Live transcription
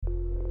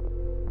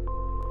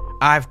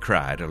I've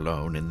cried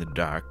alone in the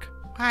dark.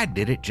 I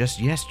did it just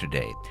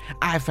yesterday.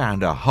 I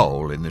found a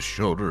hole in the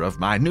shoulder of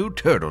my new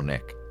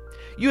turtleneck.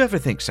 You ever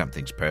think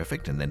something's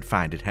perfect and then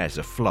find it has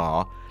a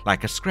flaw,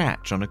 like a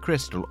scratch on a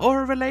crystal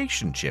or a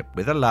relationship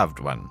with a loved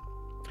one?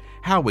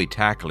 How we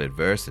tackle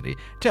adversity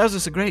tells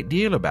us a great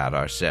deal about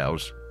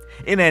ourselves.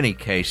 In any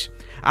case,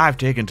 I've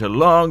taken to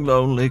long,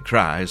 lonely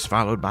cries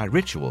followed by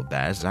ritual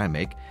baths I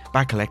make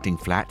by collecting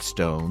flat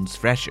stones,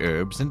 fresh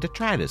herbs, and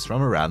detritus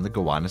from around the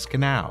Gowanus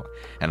Canal,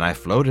 and I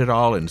float it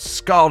all in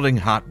scalding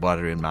hot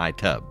water in my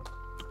tub.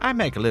 I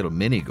make a little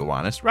mini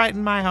Gowanus right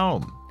in my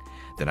home.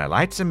 Then I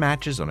light some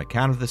matches on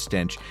account of the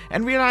stench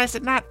and realize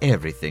that not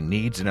everything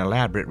needs an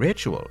elaborate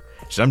ritual.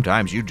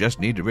 Sometimes you just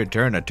need to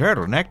return a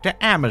turtleneck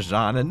to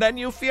Amazon, and then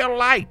you feel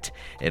light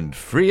and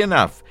free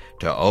enough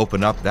to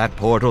open up that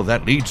portal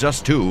that leads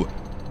us to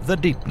the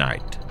deep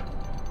night.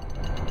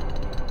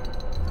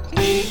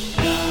 Deep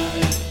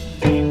night,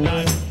 deep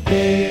night,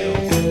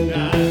 Dale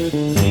night,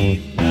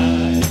 deep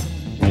night,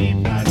 deep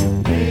night,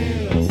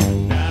 Dale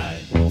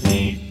night,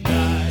 deep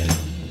night,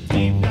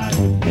 deep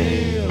night,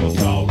 Dale.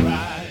 It's all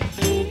right.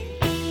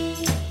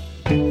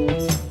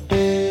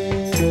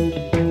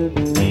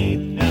 Deep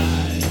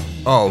night.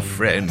 Oh,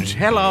 friends,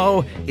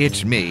 hello,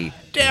 it's me,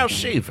 Dale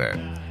Seaver.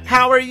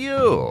 How are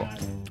you?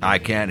 I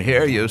can't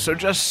hear you, so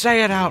just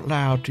say it out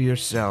loud to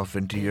yourself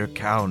and to your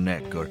cow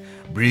neck or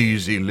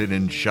breezy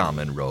linen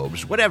shaman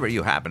robes, whatever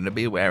you happen to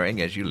be wearing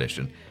as you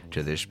listen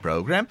to this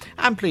program.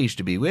 I'm pleased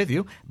to be with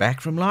you, back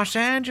from Los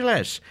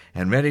Angeles,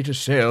 and ready to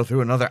sail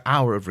through another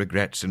hour of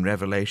regrets and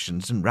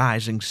revelations and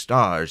rising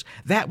stars,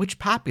 that which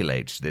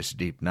populates this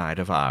deep night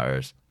of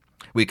ours.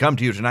 We come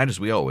to you tonight, as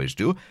we always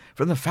do,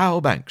 from the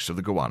foul banks of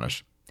the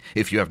Gowanus.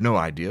 If you have no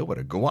idea what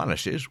a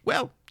Gowanus is,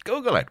 well,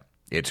 Google it.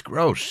 It's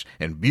gross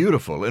and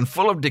beautiful and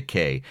full of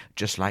decay,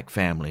 just like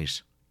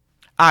families.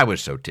 I was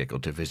so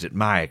tickled to visit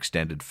my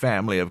extended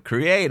family of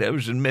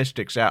creatives and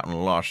mystics out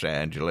in Los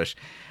Angeles.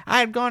 I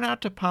had gone out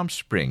to Palm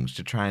Springs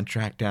to try and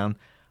track down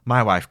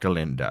my wife,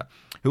 Galinda,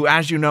 who,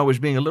 as you know, was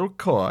being a little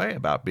coy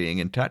about being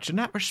in touch and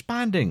not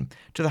responding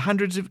to the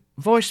hundreds of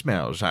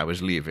voicemails I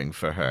was leaving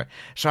for her.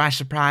 So I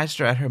surprised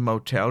her at her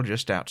motel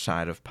just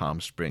outside of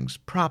Palm Springs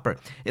proper,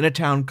 in a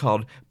town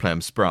called Plum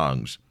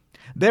Springs.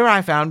 There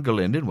I found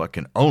Galinda in what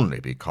can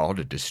only be called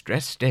a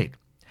distressed state.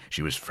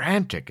 She was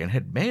frantic and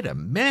had made a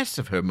mess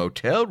of her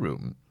motel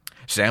room.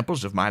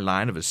 Samples of my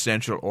line of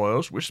essential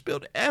oils were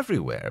spilled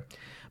everywhere,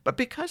 but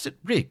because it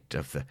reeked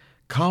of the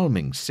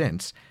calming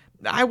scents,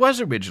 I was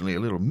originally a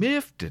little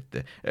miffed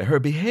at her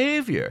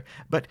behavior,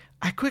 but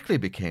I quickly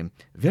became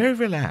very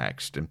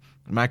relaxed, and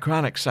my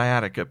chronic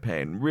sciatica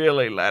pain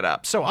really let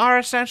up. So are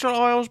essential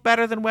oils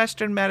better than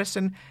Western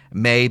medicine?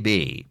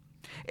 Maybe.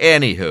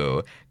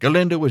 Anywho,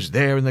 Galinda was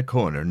there in the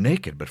corner,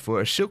 naked but for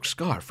a silk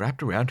scarf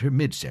wrapped around her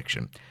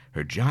midsection,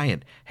 her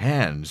giant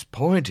hands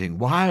pointing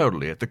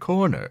wildly at the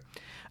corner.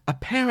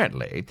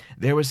 Apparently,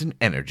 there was an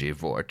energy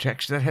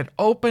vortex that had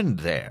opened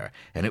there,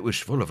 and it was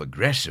full of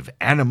aggressive,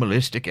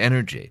 animalistic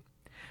energy.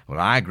 Well,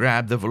 I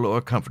grabbed the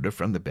velour comforter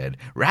from the bed,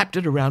 wrapped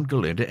it around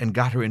Galinda, and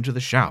got her into the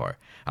shower.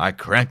 I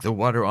cranked the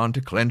water on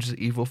to cleanse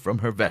the evil from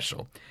her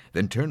vessel,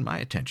 then turned my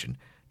attention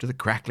to the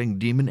crackling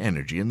demon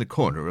energy in the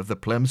corner of the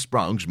Plum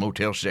Springs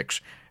Motel 6.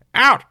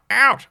 "Out!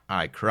 Out!"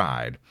 I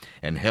cried,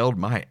 and held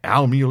my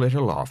amulet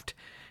aloft,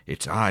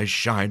 its eyes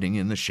shining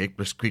in the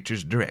shapeless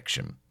creature's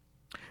direction.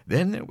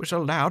 Then there was a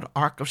loud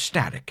arc of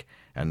static,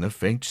 and the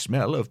faint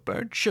smell of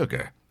burnt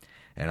sugar,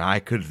 and I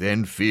could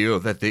then feel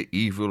that the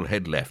evil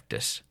had left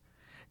us.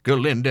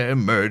 Galinda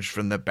emerged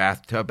from the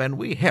bathtub, and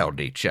we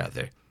held each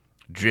other,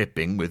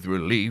 dripping with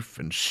relief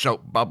and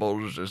soap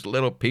bubbles as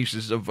little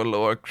pieces of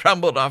velour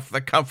crumbled off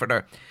the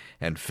comforter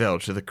and fell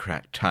to the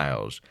cracked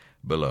tiles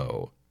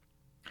below.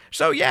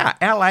 So yeah,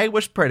 L.A.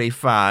 was pretty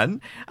fun.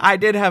 I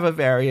did have a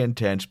very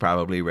intense,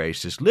 probably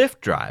racist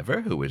Lyft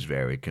driver who was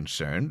very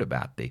concerned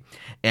about the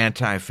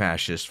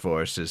anti-fascist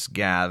forces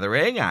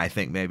gathering. I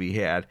think maybe he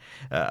had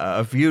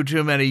a few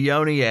too many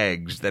yoni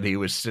eggs that he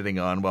was sitting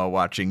on while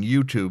watching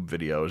YouTube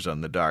videos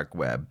on the dark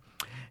web.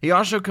 He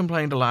also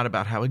complained a lot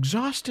about how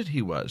exhausted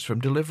he was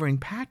from delivering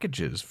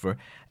packages for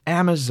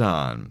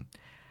Amazon.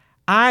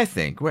 I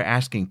think we're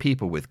asking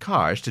people with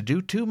cars to do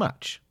too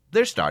much.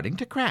 They're starting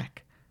to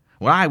crack.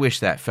 Well, I wish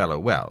that fellow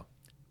well,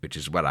 which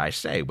is what I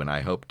say when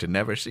I hope to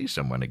never see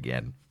someone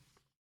again.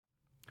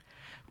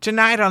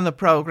 Tonight on the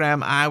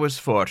program, I was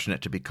fortunate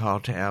to be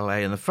called to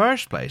L.A. in the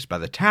first place by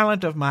the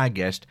talent of my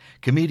guest,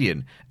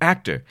 comedian,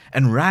 actor,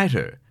 and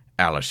writer,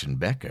 Alison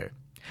Becker.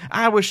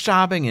 I was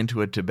sobbing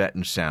into a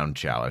Tibetan sound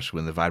chalice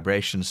when the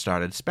vibrations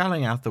started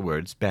spelling out the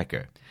words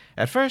Becker.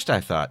 At first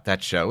I thought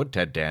that show with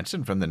Ted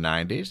Danson from the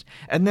 90s,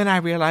 and then I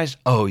realized,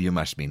 oh, you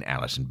must mean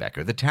Alison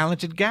Becker, the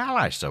talented gal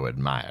I so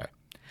admire.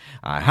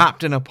 I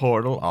hopped in a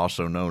portal,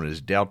 also known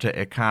as Delta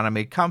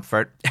Economy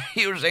Comfort,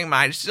 using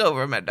my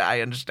silver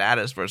medallion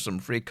status for some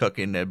free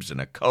cookie nibs and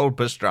a cold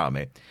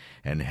pastrami,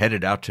 and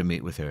headed out to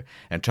meet with her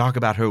and talk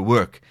about her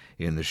work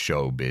in the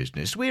show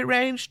business. We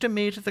arranged to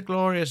meet at the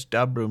glorious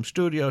Dub Room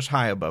Studios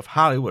high above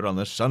Hollywood on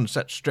the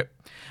Sunset Strip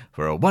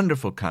for a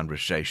wonderful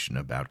conversation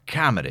about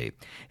comedy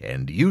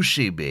and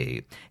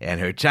UCB and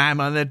her time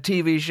on the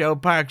TV show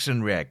Parks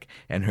and Rec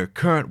and her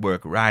current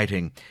work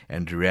writing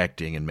and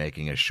directing and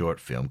making a short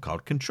film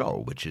called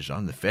Control, which is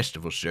on the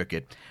festival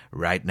circuit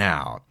right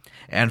now.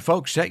 And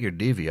folks, set your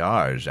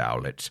DVRs,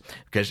 owlets,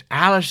 because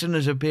Alison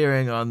is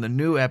appearing on the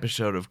new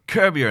episode of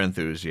Curb Your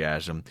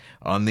Enthusiasm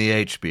on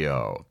the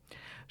HBO.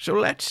 So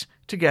let's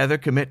together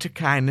commit to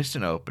kindness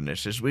and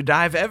openness as we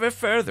dive ever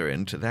further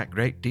into that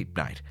great deep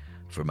night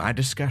for my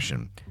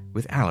discussion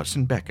with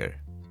Alison Becker.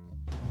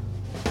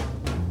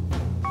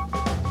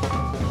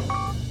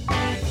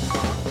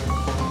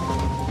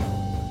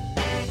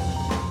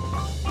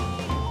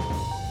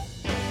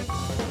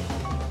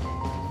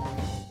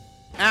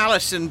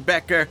 Alison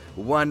Becker,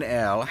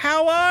 1L.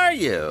 How are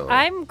you?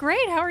 I'm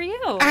great. How are you?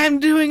 I'm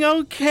doing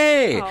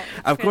okay. Oh,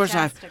 of course,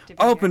 I've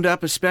opened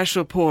up a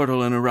special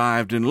portal and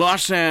arrived in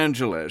Los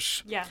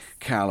Angeles, Yes.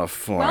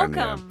 California.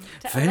 Welcome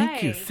to Thank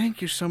LA. you.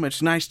 Thank you so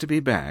much. Nice to be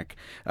back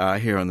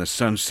here on the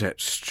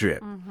Sunset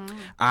Strip.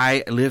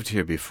 I lived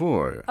here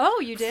before. Oh,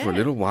 you did? For a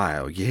little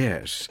while,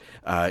 yes.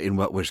 In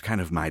what was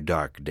kind of my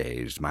dark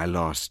days, my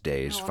lost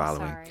days Oh, I'm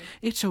following. sorry.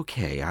 It's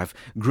okay. I've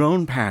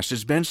grown past.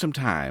 It's been some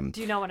time.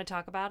 Do you not want to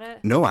talk about it?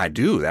 No, I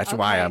do. That's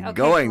why Okay, I'm okay,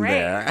 going great.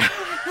 there.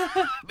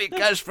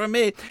 Because for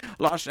me,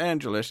 Los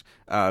Angeles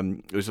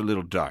was a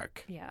little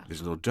dark. Yeah. There's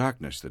a little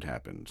darkness that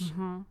happens.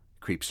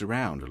 Creeps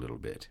around a little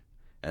bit.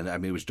 And I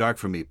mean, it was dark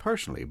for me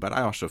personally, but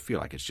I also feel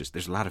like it's just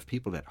there's a lot of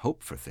people that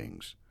hope for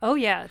things. Oh,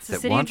 yeah. It's a that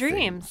city of want dreams.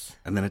 things,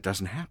 and then it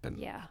doesn't happen.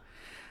 Yeah.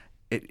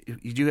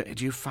 Do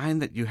you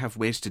find that you have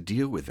ways to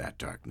deal with that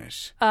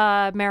darkness?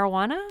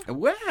 Marijuana?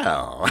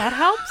 Well, That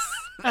helps.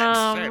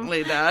 that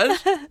certainly does.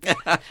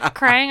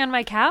 Crying on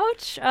my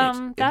couch?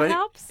 That But-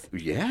 helps.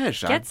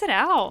 Yes. Gets it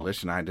out.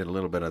 Listen, I did a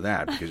little bit of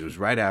that because it was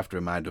right after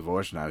my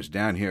divorce, and I was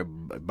down here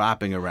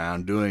bopping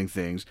around, doing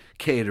things,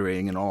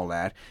 catering and all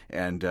that,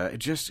 and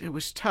it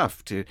was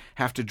tough to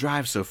have to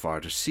drive so far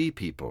to see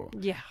people,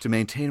 Yeah. to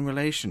maintain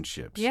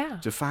relationships, Yeah.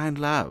 to find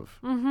love.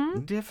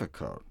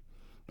 Difficult.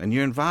 And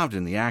you're involved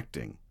in the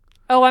acting.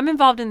 Oh, I'm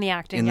involved in the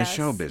acting, In the yes.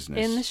 show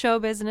business. In the show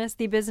business,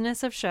 the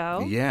business of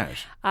show.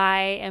 Yes. I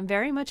am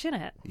very much in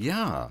it.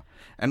 Yeah.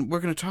 And we're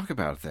going to talk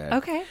about that.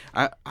 Okay.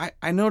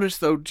 I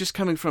noticed, though, just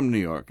coming from New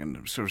York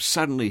and sort of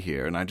suddenly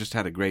here, and I just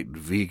had a great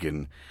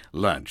vegan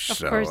lunch. Of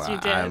course you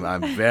did.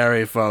 I'm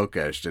very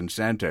focused and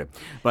centered.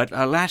 But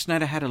last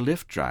night I had a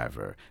Lyft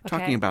driver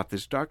talking Okay. about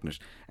this darkness,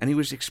 and he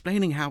was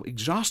explaining how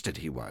exhausted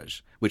he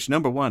was, which,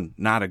 number one,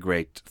 not a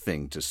great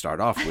thing to start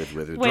off with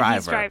a When driver.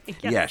 he's driving,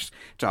 yes.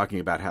 Talking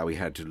about how he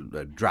had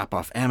to drop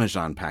off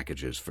Amazon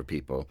packages for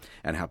people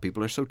and how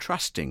people are so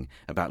trusting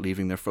about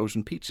leaving their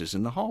frozen pizzas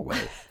in the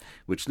hallway,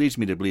 which leads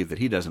me to believe that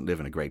he doesn't live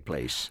in a great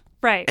place.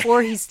 Right.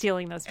 Or he's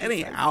stealing those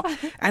pieces. Anyhow,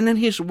 and then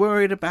he's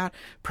worried about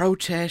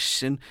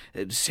protests and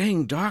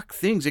saying dark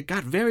things. It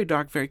got very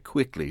dark very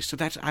quickly. So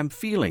I'm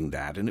feeling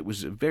that, and it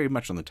was very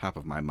much on the top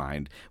of my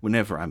mind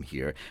whenever I'm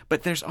here.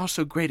 But there's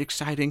also great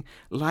exciting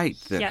light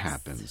that Yes.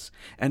 happens.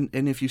 And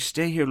if you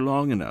stay here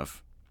long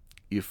enough,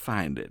 you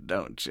find it,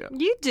 don't you?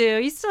 You do.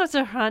 You still have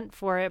to hunt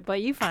for it,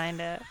 but you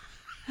find it.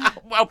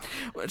 Well,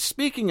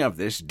 speaking of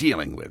this,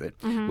 dealing with it,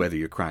 whether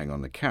you're crying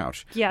on the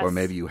couch Yes. or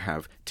maybe you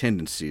have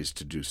tendencies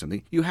to do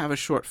something, you have a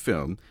short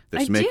film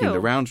that's I making do. the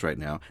rounds right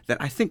now that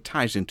I think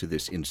ties into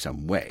this in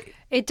some way.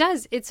 It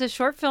does. It's a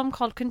short film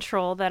called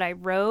Control that I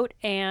wrote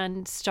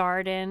and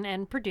starred in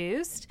and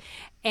produced.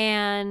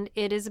 And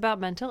it is about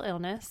mental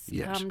illness,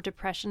 Yes.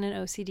 depression and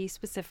OCD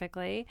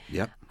specifically.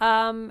 Yep.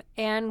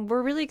 And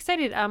we're really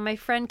excited. My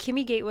friend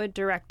Kimmy Gatewood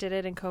directed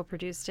it and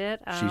co-produced it.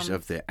 She's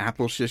of the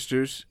Apple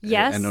Sisters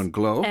Yes. and on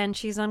Glow. And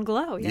she's on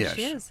Glow. Yes,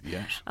 she is.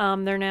 Yes.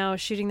 They're now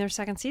shooting their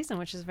second season,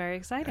 which is very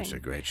exciting. That's a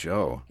great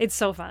show. It's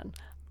so fun.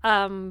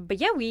 But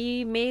yeah,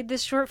 we made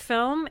this short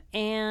film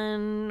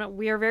and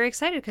we are very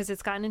excited because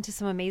it's gotten into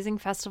some amazing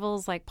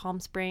festivals like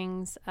Palm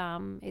Springs.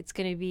 It's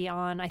going to be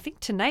on, I think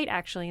tonight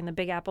actually, in the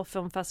Big Apple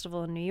Film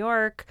Festival in New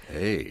York.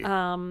 Hey.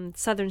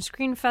 Southern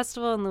Screen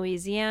Festival in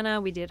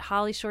Louisiana. We did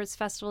Holly Shorts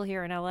Festival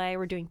here in LA.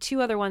 We're doing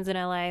 2 other ones in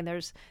LA.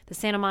 There's the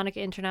Santa Monica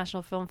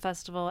International Film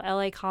Festival,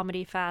 LA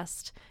Comedy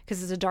Fest,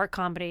 because it's a dark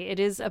comedy. It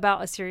is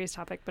about a serious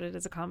topic, but it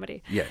is a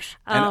comedy. Yes.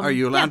 And are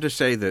you allowed yeah. to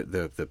say that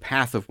the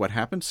path of what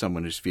happened?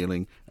 Someone is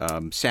feeling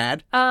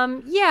sad?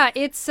 Yeah,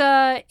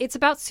 it's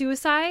about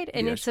suicide,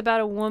 and Yes. it's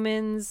about a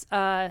woman's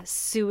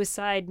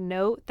suicide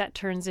note that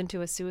turns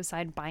into a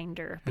suicide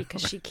binder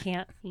because she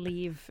can't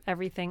leave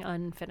everything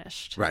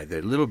unfinished. Right,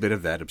 there's a little bit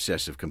of that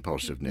obsessive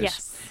compulsiveness.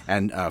 Yes.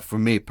 And for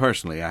me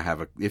personally,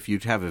 if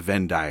you'd have a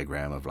Venn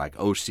diagram of like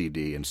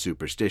OCD and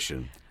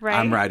superstition, Right.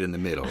 I'm right in the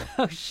middle.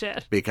 Oh,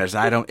 shit. Because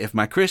if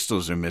my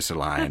crystals are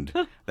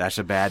misaligned, that's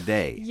a bad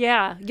day.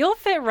 Yeah, you'll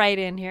fit right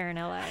in here in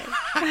LA.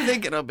 I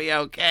think it'll be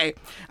okay.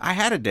 I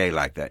had a day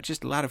like that,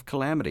 just a lot of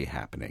calamity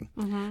happening.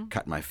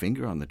 Cut my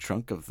finger on the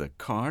trunk of the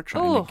car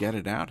trying Oh. to get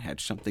it out, had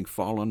something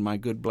fall on my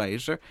good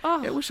blazer.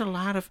 Oh. It was a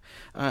lot of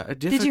difficulties.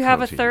 Did you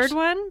have a third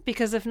one?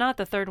 Because if not,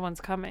 the third one's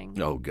coming.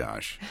 Oh,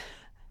 gosh.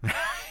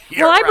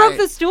 You're Well, I broke right.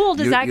 the stool.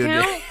 Does that You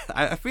did. count?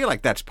 I feel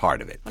like that's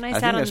part of it. When I think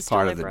sat on that's the stool,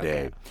 part I of the broke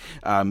day.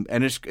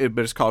 it.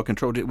 But it's called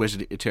Controlled. Was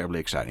it terribly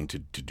exciting to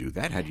do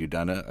that? Had you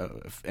done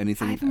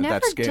anything I've of never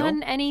that scale?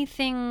 done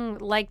anything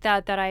like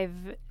that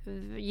I've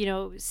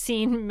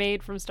seen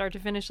made from start to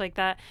finish like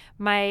that.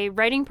 My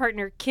writing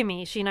partner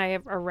Kimmy, she and I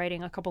are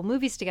writing a couple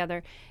movies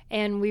together,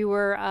 and we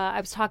were I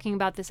was talking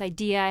about this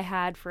idea I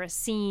had for a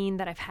scene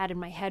that I've had in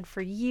my head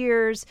for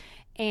years,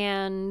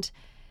 and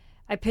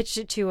I pitched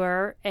it to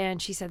her,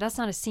 and she said, "That's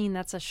not a scene,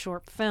 that's a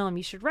short film.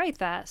 You should write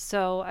that."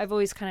 So I've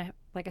always kind of,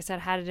 like I said,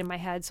 had it in my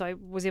head, so I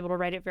was able to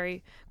write it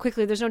very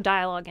quickly. There's no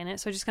dialogue in it,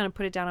 so I just kind of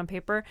put it down on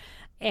paper,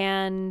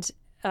 and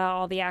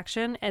all the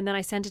action. And then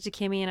I sent it to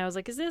Kimmy, and I was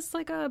like, "Is this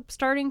like a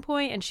starting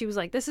point?" And she was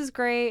like, "This is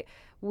great.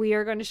 We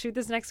are going to shoot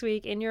this next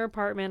week in your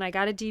apartment. I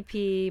got a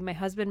DP. My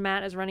husband,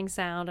 Matt, is running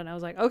sound." And I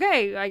was like,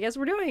 "Okay, I guess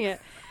we're doing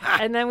it."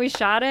 And then we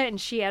shot it, and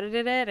she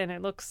edited it, and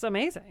it looks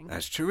amazing.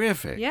 That's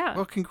terrific. Yeah.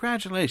 Well,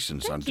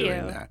 congratulations on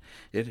doing you. that.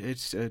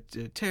 It's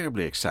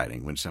terribly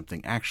exciting when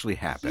something actually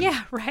happens.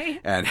 Yeah,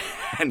 right? And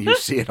you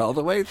see it all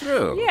the way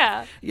through.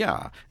 Yeah.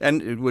 Yeah.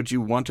 And would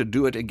you want to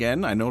do it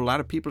again? I know a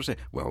lot of people say,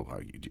 "Well,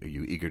 are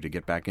you eager to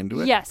get back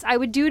into it?" Yes, I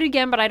would do it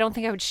again, but I don't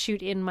think I would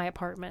shoot in my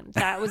apartment.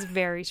 That was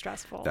very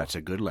stressful. That's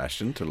a good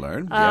lesson to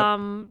learn.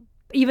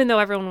 Even though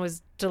everyone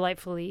was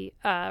delightfully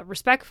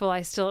respectful,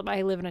 I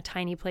live in a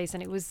tiny place,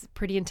 and it was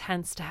pretty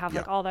intense to have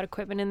like all that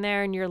equipment in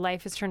there, and your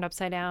life is turned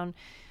upside down.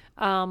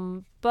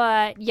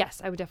 But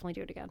yes, I would definitely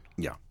do it again.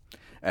 Yeah.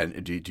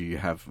 And do you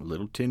have a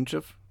little tinge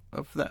of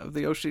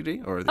the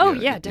OCD or? Oh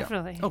yeah,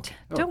 definitely. Oh,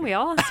 Don't we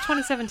all? It's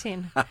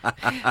 2017.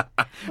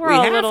 We're We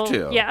all have a little,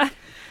 to. yeah.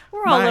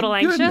 We're all a little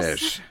anxious.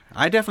 Goodness.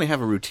 I definitely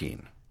have a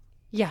routine.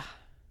 Yeah.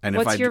 And if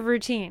What's I your do-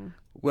 routine?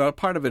 Well,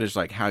 part of it is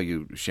like how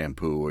you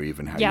shampoo or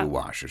even how Yeah. you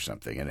wash or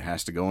something, and it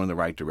has to go in the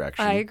right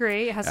direction. I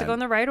agree. It has to go in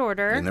the right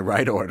order. In the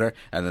right order,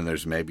 and then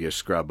there's maybe a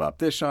scrub up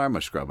this arm,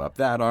 a scrub up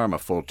that arm, a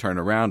full turn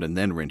around, and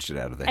then rinse it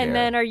out of the hair. And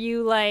then are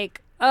you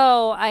like,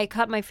 "Oh, I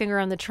cut my finger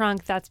on the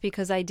trunk. That's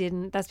because I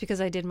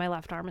did my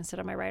left arm instead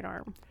of my right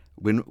arm."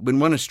 when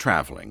one is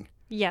traveling,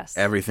 Yes.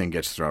 everything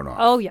gets thrown off.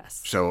 Oh,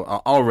 yes. So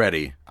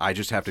already, I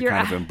just have to You're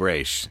kind of out.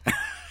 embrace.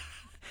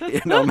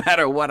 No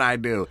matter what I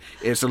do,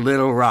 it's a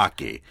little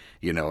rocky,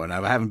 and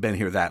I haven't been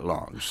here that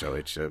long, so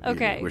it's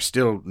Okay. we're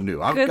still new.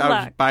 Good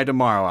luck. By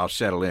tomorrow, I'll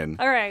settle in.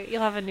 All right.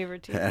 You'll have a new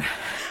routine.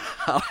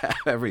 I'll have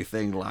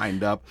everything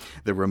lined up,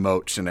 the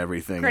remotes and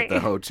everything Great. at the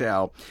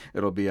hotel.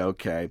 It'll be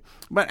okay.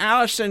 But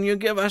Alison, you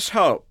give us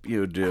hope.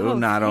 You do, Oh,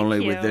 not thank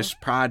only you. with this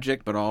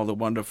project, but all the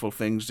wonderful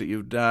things that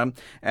you've done.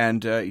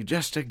 And you're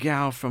just a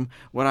gal from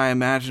what I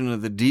imagine are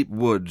the deep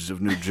woods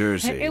of New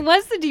Jersey. It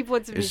was the deep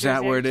woods of New Is Jersey,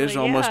 that where it is?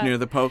 actually, Almost yeah. near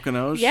the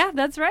Poconos? Yeah,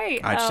 that's right.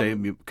 I'd say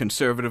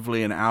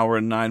conservatively an hour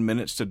and 9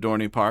 minutes to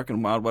Dorney Park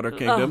in Wildwater Oh,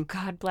 Kingdom.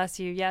 God bless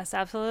you. Yes,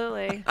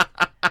 absolutely.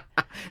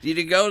 Did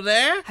you go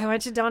there? I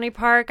went to Donny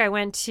Park. I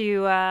went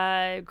to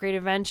Great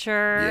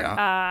Adventure.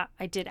 Yeah.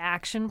 I did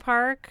Action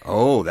Park.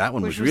 Oh, that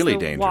one Which was really the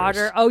dangerous.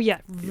 Water. Oh, yeah.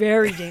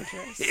 Very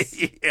dangerous.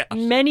 Yeah.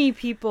 Many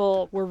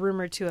people were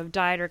rumored to have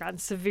died or gotten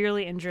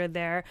severely injured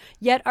there.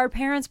 Yet our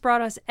parents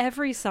brought us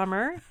every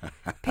summer,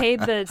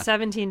 paid the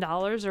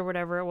 $17 or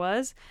whatever it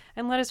was,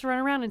 and let us run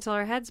around until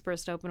our heads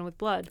burst open with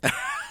blood.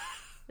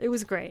 It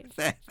was great.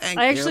 Thank I you.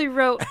 actually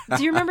wrote.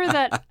 Do you remember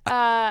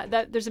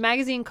that there's a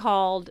magazine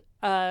called?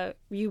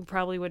 You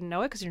probably wouldn't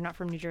know it because you're not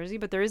from New Jersey,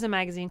 but there is a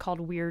magazine called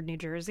Weird New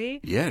Jersey.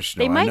 Yes,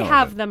 no, They I might know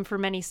have that. them for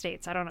many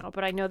states. I don't know,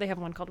 but I know they have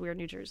one called Weird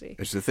New Jersey.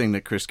 It's the thing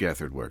that Chris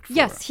Gethard worked for.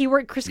 Yes, he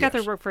worked. Chris Yes.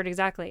 Gethard worked for it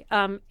exactly.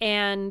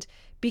 And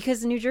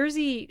because New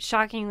Jersey,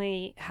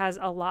 shockingly, has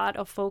a lot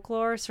of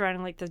folklore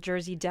surrounding like the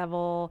Jersey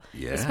Devil,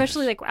 Yes.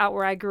 especially like out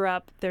where I grew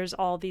up. There's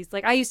all these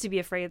like I used to be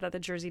afraid that the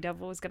Jersey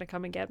Devil was going to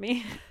come and get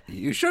me.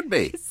 You should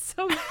be.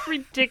 So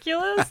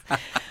ridiculous.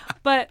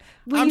 But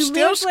when I'm you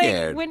still live,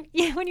 scared. Like,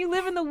 when you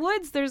live in the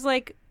woods, there's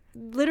like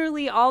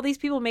literally all these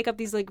people make up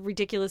these like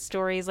ridiculous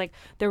stories. Like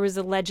there was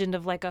a legend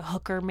of like a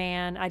hooker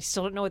man. I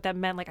still don't know what that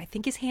meant. Like I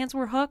think his hands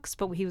were hooks,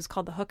 but he was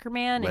called the hooker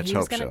man, Let's and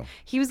hope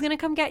he was gonna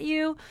come get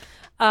you.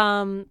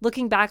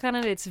 Looking back on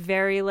it, it's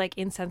very like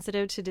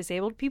insensitive to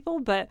disabled people,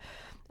 but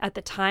at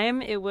the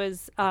time it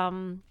was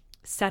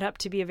set up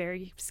to be a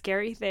very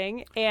scary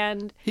thing,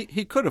 and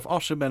He could have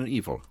also been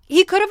evil.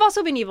 he could have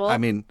also been evil. I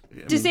mean,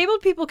 disabled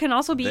people can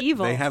also be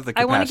evil. they have the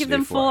I want to give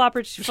them capacity full, for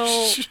it.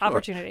 full Sure,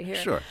 opportunity here.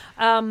 Sure.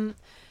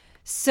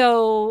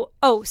 So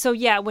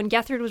yeah, when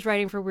Gethard was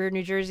writing for Weird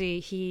New Jersey,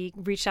 he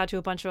reached out to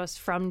a bunch of us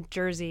from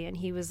Jersey, and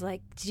he was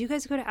like, "Did you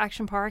guys go to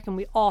Action Park?" And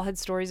we all had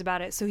stories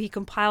about it. So he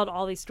compiled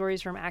all these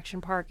stories from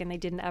Action Park, and they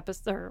did an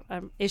episode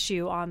or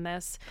issue on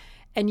this.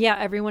 And yeah,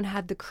 everyone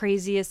had the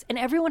craziest, and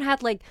everyone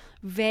had like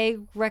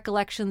vague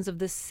recollections of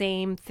the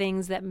same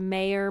things that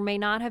may or may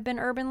not have been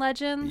urban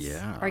legends.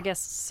 Yeah. Or I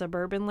guess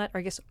or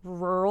I guess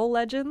rural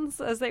legends,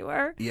 as they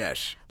were.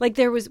 Yes. Like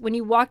there was, when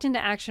you walked into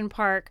Action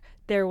Park,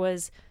 it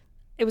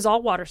was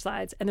all water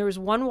slides, and there was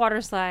one water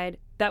slide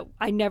that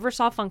I never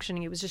saw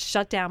functioning. It was just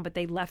shut down, but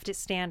they left it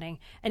standing,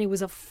 and it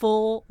was a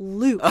full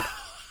loop.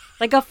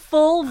 Like a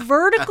full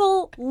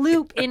vertical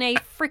loop in a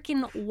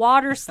freaking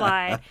water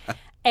slide.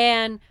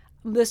 And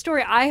the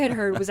story I had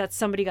heard was that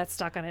somebody got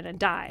stuck on it and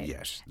died.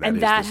 Yes,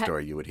 and that is the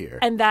story you would hear.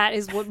 And that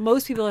is what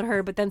most people had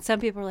heard. But then some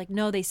people were like,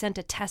 no, they sent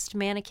a test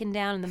mannequin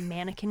down and the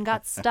mannequin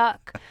got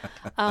stuck.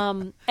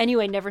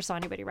 Anyway, never saw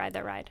anybody ride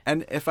that ride.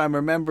 And if I'm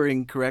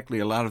remembering correctly,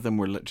 a lot of them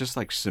were just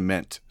like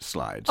cement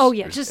slides. Oh,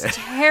 yeah, just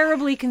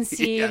terribly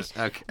conceived. Yes,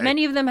 okay.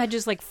 Many of them had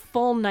just like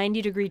full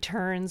 90-degree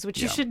turns,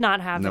 which you should not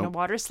have in a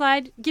water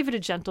slide. Give it a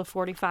gentle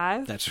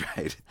 45. That's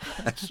right.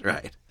 That's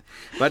right.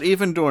 But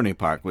even Dorney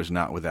Park was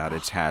not without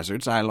its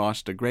hazards. I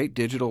lost a great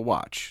digital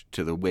watch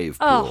to the wave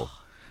pool. Oh,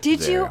 did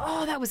there. you?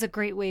 Oh, that was a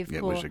great wave pool.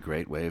 It was a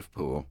great wave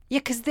pool. Yeah,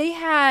 because they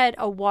had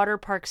a water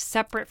park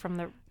separate from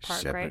the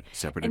park, right?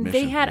 Separate and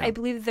admission. they had, yeah. I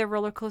believe, their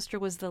roller coaster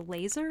was the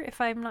Laser,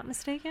 if I'm not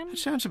mistaken. That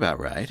sounds about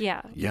right.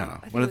 Yeah. Yeah. I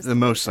think One it of was the the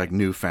most Laser.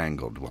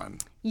 newfangled one.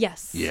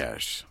 Yes.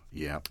 Yes.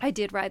 Yeah. I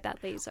did ride that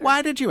Laser.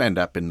 Why did you end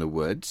up in the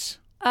woods?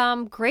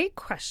 Great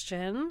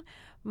question.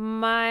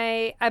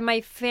 My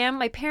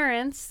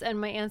parents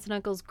and my aunts and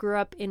uncles grew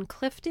up in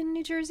Clifton,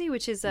 New Jersey,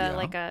 which is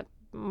like a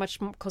much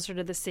closer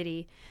to the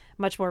city,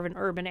 much more of an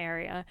urban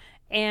area,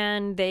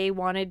 and they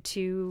wanted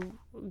to,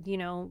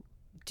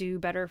 do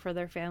better for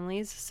their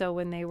families. So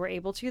when they were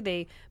able to,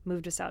 they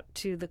moved us out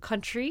to the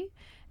country.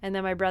 And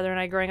then my brother and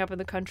I, growing up in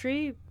the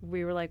country,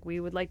 we were like, we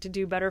would like to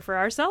do better for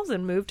ourselves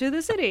and move to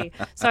the city.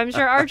 So I'm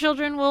sure our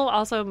children will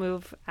also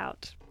move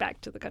out back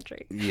to the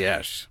country.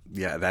 Yes.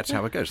 Yeah, that's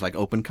how it goes. Like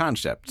open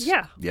concepts.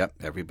 Yeah. Yep.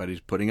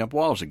 Everybody's putting up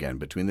walls again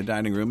between the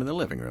dining room and the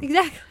living room.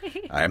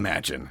 Exactly. I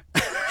imagine.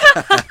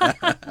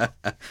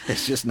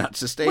 It's just not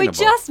sustainable. We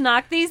just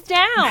knocked these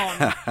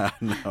down.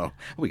 No.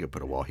 We could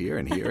put a wall here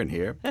and here and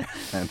here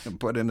and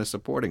put in a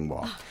supporting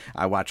wall.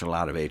 I watch a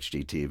lot of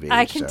HGTV.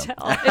 I can tell.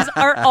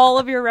 Are all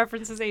of your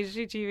references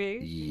HGTV?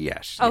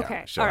 Yes. Okay,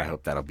 Yeah. So all I right.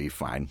 hope that'll be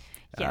fine.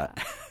 Yeah.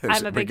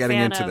 I'm a we're big getting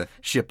fan into of... the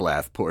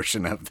shiplath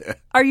portion of the...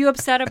 Are you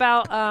upset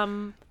about,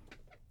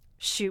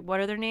 what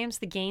are their names?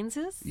 The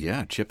Gaineses?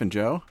 Yeah, Chip and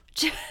Joe.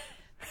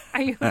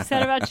 Are you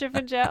upset about Chip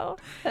and Joe?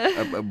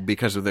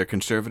 Because of their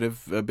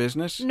conservative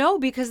business? No,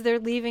 because they're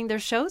leaving. Their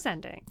show's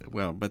ending.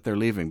 Well, but they're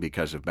leaving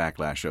because of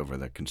backlash over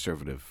the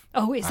conservative.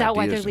 Oh, is that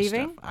why they're ideas and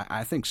leaving? stuff.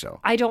 I think so.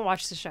 I don't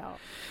watch the show.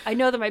 I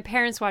know that my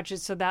parents watch it,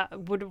 so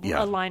that would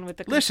align with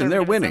the Listen, they're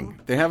conservatism.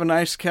 winning. They have a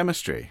nice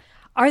chemistry.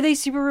 Are they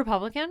super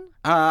Republican?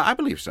 I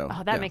believe so.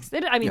 Oh, that makes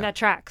it. I mean, that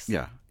tracks.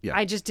 Yeah, yeah.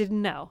 I just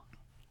didn't know.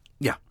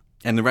 Yeah.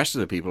 And the rest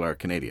of the people are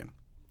Canadian.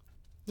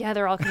 Yeah,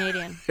 they're all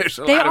Canadian. There's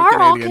a They lot of are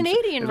all Canadians-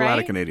 Canadian, there's right? a lot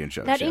of Canadian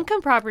shows. That yeah.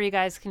 Income Property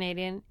guy's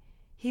Canadian.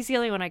 He's the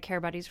only one I care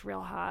about. He's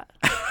real hot.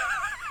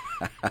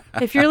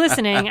 If you're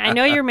listening, I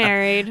know you're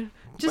married.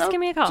 Just give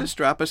me a call. Just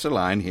drop us a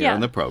line here Yeah.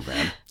 on the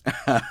program.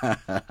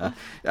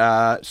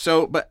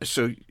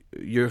 So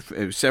you're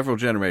several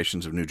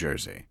generations of New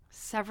Jersey.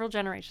 Several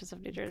generations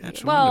of New Jersey.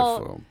 That's well,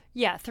 wonderful.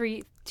 yeah,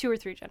 2 or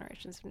 3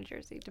 generations of New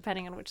Jersey,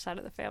 depending on which side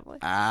of the family.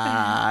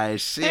 I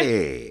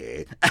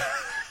see.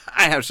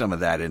 I have some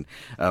of that in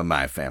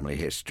my family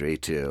history,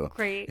 too.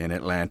 Great. In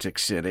Atlantic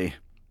City,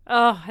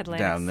 Oh, Atlantic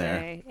down there.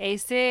 City.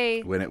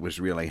 AC. when it was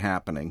really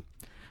happening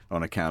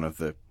on account of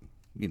the,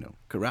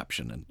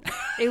 corruption. And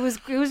It was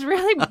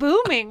really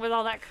booming with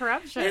all that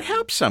corruption. it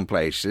helps some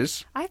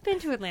places. I've been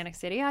to Atlantic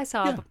City. I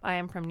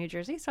am from New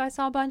Jersey, so I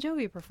saw Bon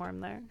Jovi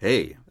perform there.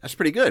 Hey, that's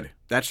pretty good.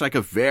 That's like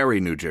a very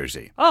New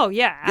Jersey. Oh,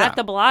 yeah, Yeah. at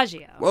the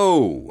Bellagio.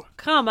 Whoa.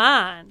 Come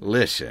on.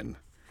 Listen.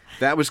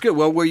 That was good.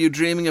 Well, were you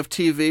dreaming of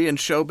TV and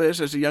showbiz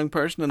as a young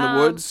person in the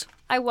woods?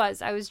 I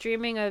was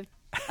dreaming of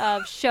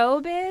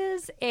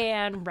showbiz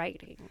and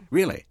writing.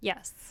 Really?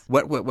 Yes.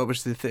 What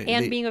was the thing?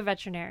 And being a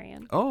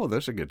veterinarian. Oh,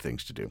 those are good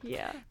things to do.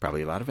 Yeah.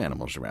 Probably a lot of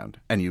animals around.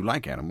 And you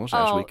like animals,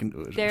 as we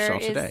saw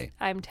today.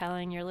 I'm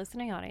telling your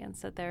listening audience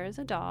that there is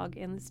a dog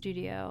in the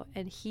studio,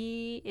 and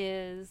he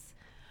is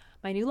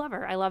my new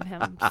lover. I love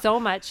him so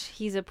much.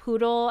 He's a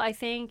poodle, I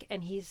think,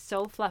 and he's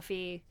so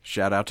fluffy.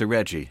 Shout out to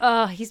Reggie.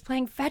 He's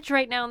playing fetch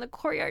right now in the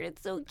courtyard.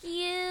 It's so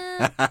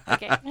cute.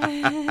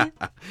 Okay.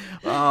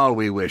 Oh,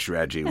 we wish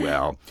Reggie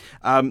well.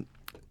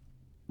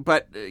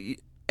 But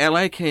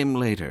L.A. came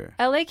later.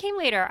 LA came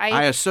later.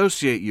 I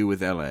associate you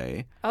with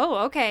L.A.,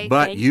 Oh, okay.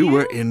 but Thank you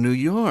were in New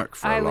York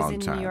for a long time. I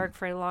was in New York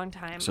for a long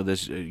time. So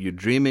this, you're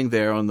dreaming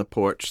there on the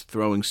porch,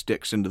 throwing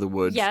sticks into the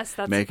woods, Yes,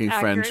 that's making an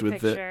friends accurate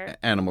with picture.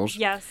 the animals.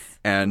 Yes.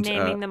 And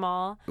naming them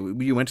all.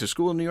 You went to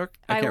school in New York?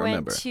 I can't went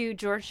remember. to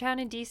Georgetown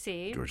in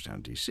D.C.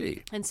 Georgetown,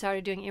 D.C. and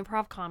started doing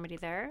improv comedy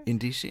there In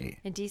D.C.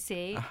 in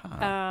D.C.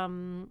 Uh-huh.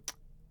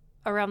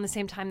 Around the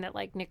same time that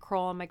like Nick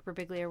Kroll and Mike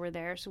Birbiglia were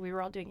there, so we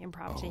were all doing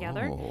improv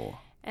together. Oh.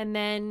 And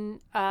then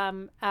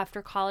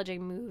after college, I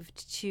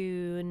moved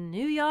to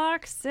New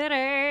York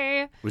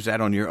City. Was that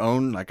on your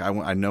own? Like,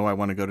 I know I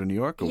want to go to New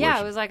York? Or Yeah,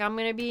 I was like, I'm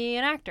going to be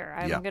an actor.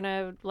 I'm Yeah. going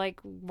to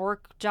like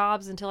work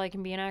jobs until I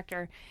can be an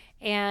actor.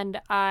 And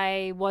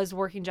I was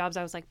working jobs.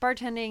 I was like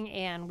bartending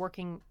and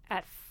working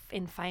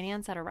in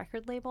finance at a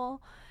record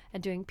label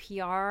and doing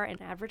PR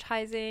and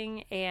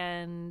advertising.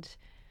 And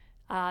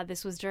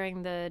This was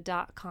during the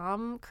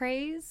 .com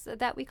craze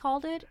that we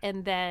called it.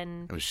 And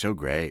then... It was so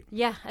great.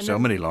 Yeah. And so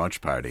many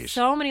launch parties.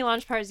 So many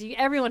launch parties.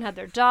 Everyone had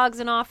their dogs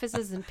in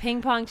offices and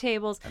ping pong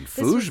tables. And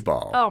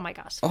foosball. Oh, my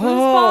gosh.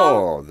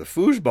 Oh, the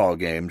foosball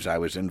games I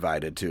was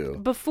invited to.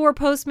 Before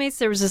Postmates,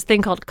 there was this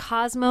thing called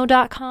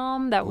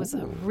Cosmo.com that was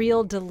a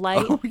real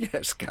delight. Oh,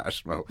 yes,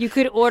 Cosmo. You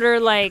could order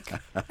like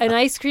an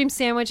ice cream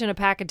sandwich and a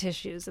pack of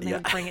tissues, and they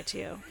would bring it to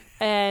you.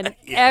 And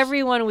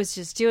everyone was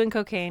just doing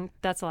cocaine.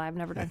 That's a lie. I've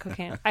never done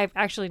cocaine. I've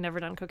actually never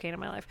done cocaine in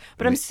my life.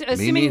 But I'm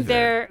assuming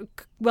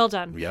well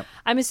done. Yep.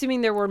 I'm assuming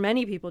there were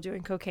many people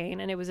doing cocaine,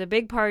 and it was a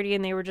big party,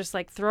 and they were just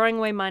like throwing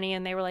away money,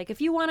 and they were like, if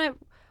you want to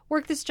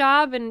work this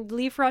job and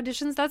leave for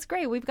auditions, that's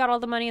great. We've got all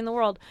the money in the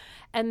world.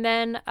 And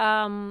then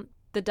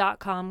the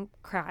 .com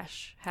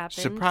crash happened.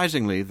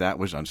 Surprisingly, that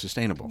was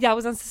unsustainable. That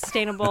was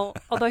unsustainable.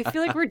 Although I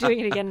feel like we're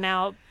doing it again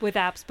now with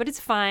apps, but it's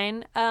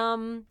fine.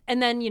 And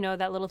then,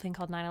 that little thing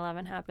called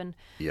 9/11 happened.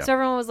 Yep. So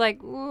everyone was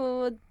like,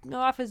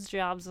 office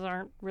jobs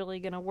aren't really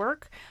going to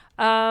work.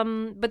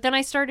 But then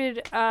I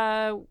started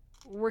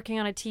working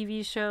on a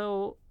TV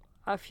show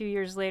a few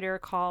years later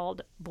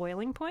called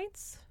Boiling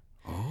Points,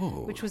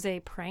 which was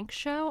a prank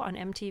show on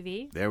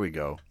MTV. There we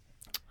go.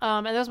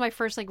 And that was my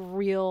first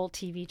real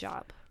TV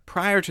job.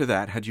 Prior to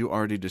that, had you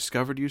already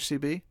discovered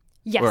UCB?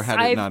 Yes, or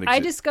had it not I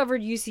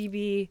discovered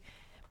UCB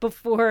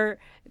before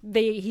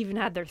they even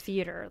had their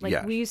theater.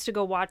 We used to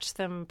go watch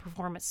them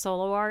perform at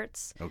Solo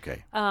Arts.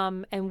 Okay.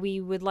 And we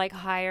would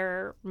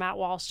hire Matt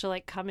Walsh to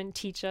come and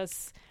teach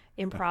us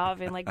improv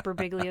in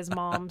Birbiglia's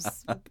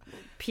mom's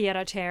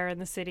pied-à-terre in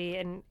the city.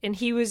 And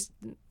he was,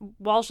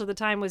 Walsh at the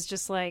time was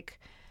just a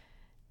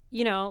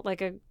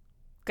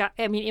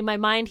in my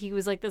mind, he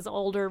was this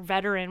older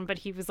veteran, but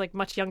he was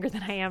much younger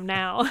than I am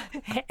now.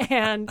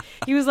 And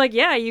he was like,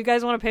 yeah, you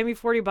guys want to pay me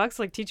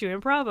 $40 teach you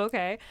improv?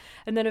 Okay.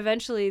 And then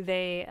eventually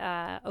they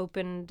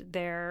opened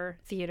their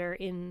theater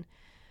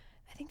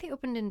I think they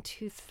opened in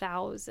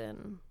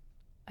 2000.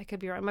 I could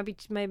be wrong.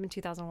 It might have been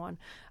 2001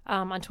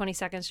 on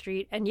 22nd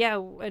Street. And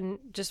and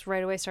just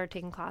right away started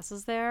taking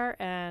classes there.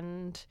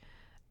 And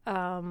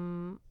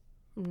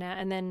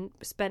then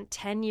spent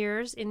 10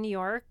 years in New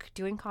York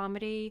doing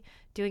comedy,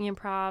 doing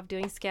improv,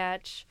 doing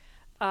sketch,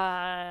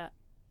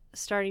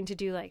 starting to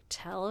do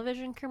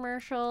television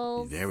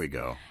commercials. There we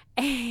go.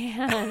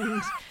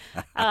 And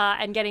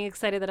and getting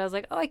excited that I was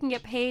like, oh, I can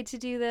get paid to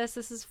do this.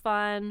 This is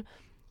fun.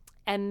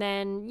 And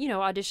then,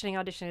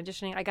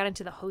 auditioning. I got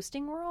into the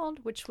hosting world,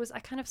 which I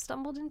kind of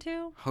stumbled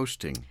into.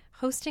 Hosting.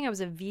 I was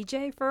a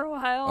VJ for a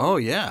while. Oh,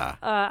 yeah.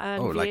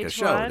 On like VH1. a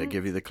show. They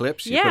give you the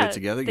clips, you put it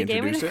together, you they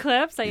gave me the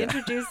clips, I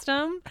introduced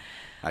them.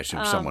 I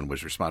assume someone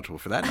was responsible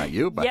for that, not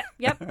you. But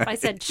Yep. I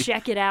said,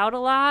 check it out a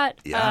lot.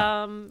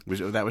 Yeah.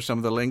 That was some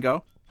of the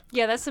lingo?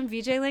 Yeah, that's some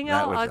VJ lingo.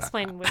 I'll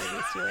explain what it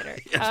means to you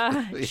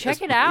later.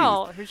 Check it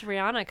out. Here's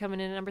Rihanna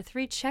coming in at number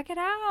 3. Check it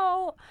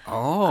out.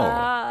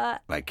 Oh,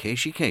 like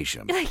Casey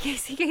Kasem. Like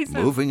Casey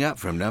Kasem. Moving up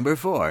from number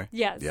 4.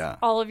 Yes. Yeah.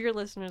 All of your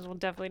listeners will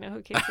definitely know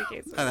who Casey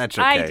Kasem is. That's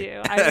okay. I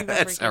do. I remember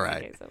That's Casey all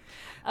right.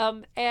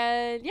 Kasem.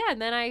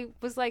 And then I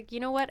was like,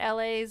 you know what?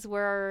 LA's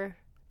where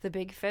the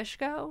big fish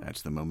go.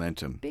 That's the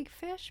momentum. Big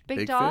fish?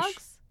 Big dogs?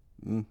 Fish?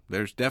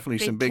 There's definitely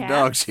Big some big cats.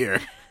 dogs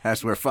here,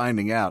 as we're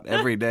finding out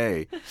every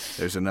day.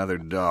 There's another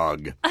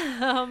dog.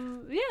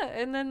 And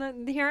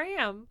then here I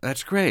am.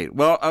 That's great.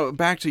 Well,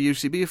 back to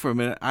UCB for a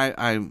minute.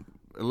 I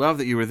love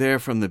that you were there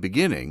from the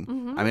beginning.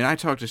 Mm-hmm. I mean, I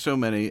talked to so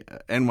many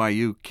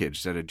NYU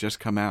kids that had just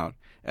come out,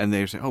 and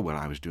they say, "Oh, well,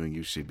 I was doing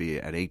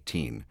UCB at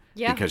 18."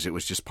 Yeah. Because it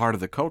was just part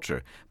of the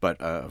culture. But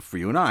for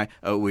you and I,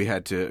 we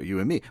had to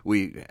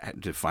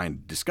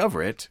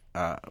discover it.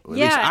 At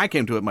least I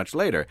came to it much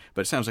later.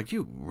 But it sounds like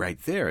you right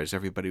there as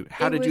everybody.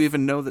 How did you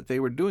even know that they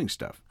were doing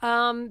stuff?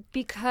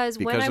 Because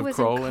when I was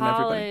in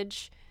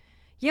college,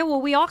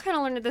 we all kind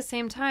of learned at the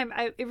same time.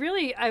 I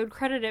would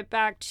credit it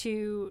back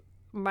to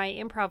my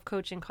improv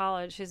coach in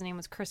college. His name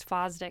was Chris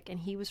Fosdick, and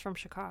he was from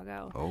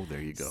Chicago. Oh,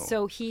 there you go.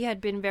 So he had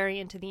been very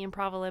into the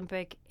Improv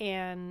Olympic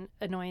and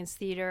Annoyance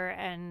Theater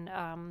and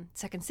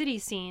Second City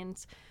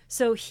scenes.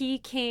 So he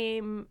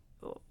came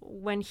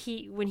when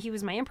he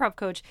was my improv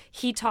coach.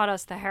 He taught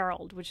us the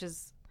Herald, which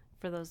is,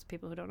 for those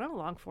people who don't know,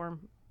 long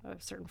form, a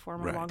certain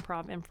form of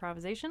long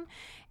improvisation,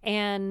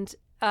 and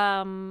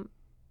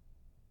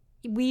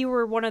we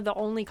were one of the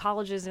only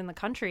colleges in the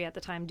country at the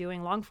time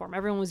doing long form.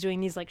 Everyone was doing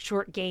these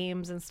short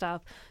games and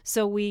stuff.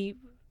 So we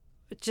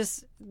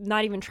just,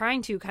 not even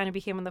trying to, kind of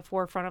became on the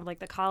forefront of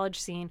the college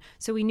scene.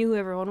 So we knew who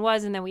everyone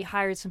was, and then we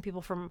hired some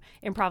people from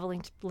Improv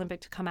Olympic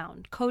to come out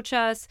and coach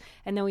us.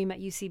 And then we met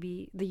the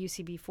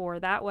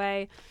UCB4 that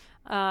way.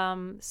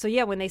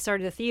 When they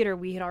started the theater,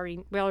 we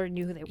already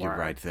knew who they were. You're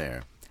right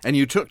there. And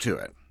you took to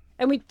it.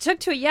 And we took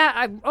to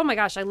it, oh my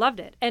gosh, I loved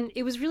it. And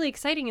it was really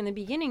exciting in the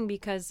beginning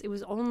because it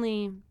was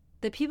only...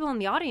 the people in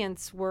the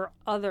audience were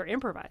other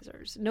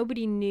improvisers.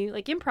 Nobody knew,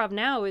 improv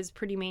now is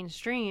pretty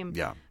mainstream.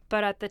 Yeah.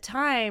 But at the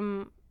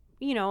time,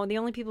 the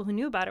only people who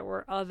knew about it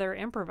were other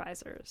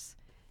improvisers.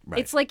 Right.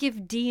 It's like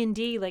if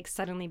D&D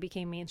suddenly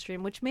became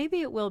mainstream, which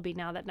maybe it will be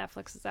now that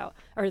Netflix is out,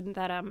 or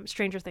that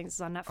Stranger Things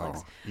is on Netflix.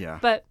 Oh, yeah.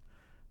 But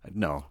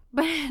No.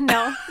 But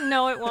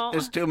no, it won't.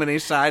 There's too many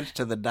sides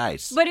to the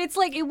dice. But it's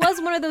like, it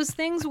was one of those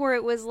things where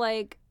it was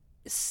like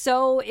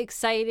so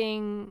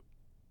exciting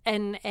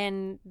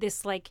and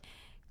this like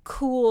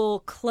cool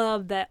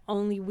club that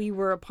only we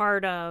were a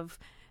part of.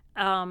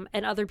 And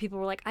other people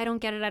were like, I don't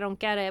get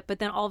it. But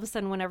then all of a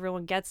sudden when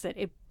everyone gets it,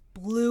 it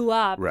blew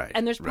up. Right,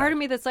 and there's part of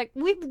me that's like,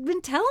 we've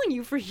been telling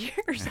you for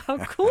years how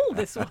cool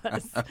this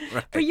was.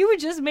 Right. But you would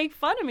just make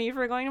fun of me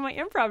for going to my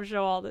improv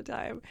show all the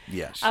time.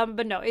 Yes.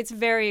 But no, it's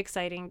very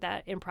exciting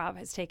that improv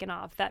has taken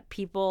off, that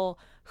people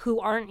who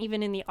aren't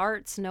even in the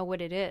arts know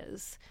what it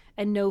is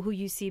and know who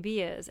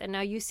UCB is. And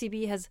now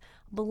UCB has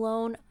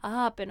blown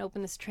up and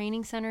opened this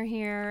training center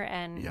here,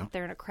 and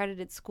they're an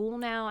accredited school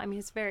now. I mean,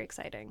 it's very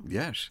exciting.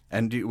 Yes.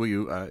 And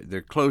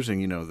they're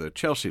closing, the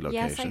Chelsea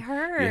location. Yes, I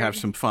heard. You have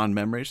some fond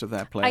memories of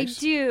that place? I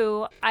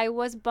do. I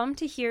was bummed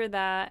to hear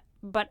that,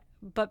 but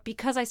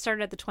because I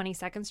started at the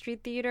 22nd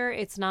Street Theater,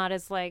 it's not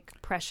as like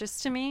precious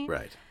to me.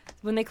 Right.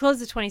 When they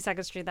closed the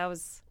 22nd Street, that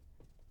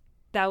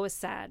was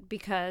sad,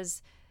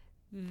 because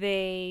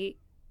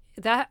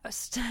that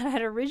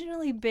had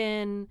originally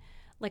been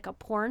like a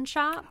porn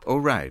shop. Oh,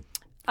 right.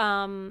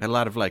 A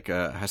lot of like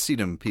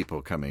Hasidim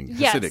people coming.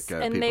 Yes, Hasidic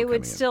and people they would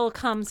coming in. still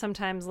come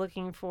sometimes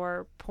looking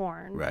for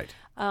porn. Right.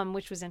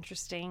 Which was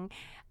interesting.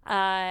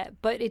 But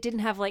it didn't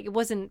have it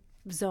wasn't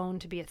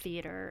zoned to be a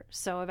theater.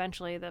 So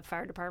eventually the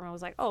fire department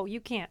was like, oh,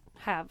 you can't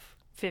have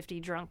 50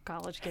 drunk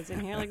college kids in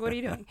here. Like, what are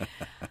you doing?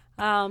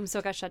 So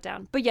it got shut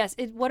down. But yes,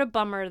 what a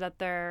bummer that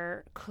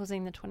they're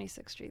closing the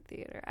 26th Street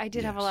Theater. I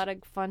did have a lot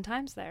of fun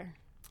times there.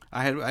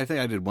 I think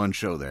I did one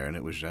show there, and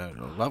it was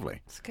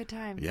lovely. It's a good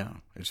time. Yeah,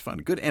 it's fun.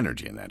 Good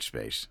energy in that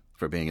space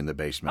for being in the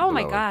basement. Oh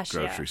my below gosh, a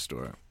grocery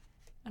store.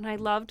 And I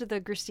loved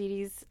the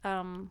Gristedes,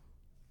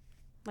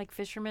 like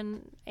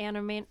fisherman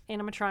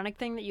animatronic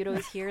thing that you'd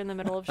always hear in the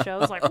middle of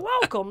shows, like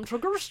 "Welcome to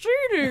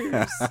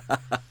Gristedes."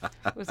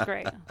 It was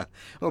great.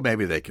 Well,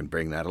 maybe they can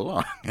bring that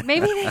along.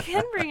 Maybe they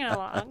can bring it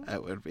along.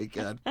 That would be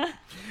good.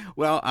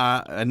 Well,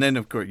 and then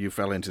of course you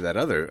fell into that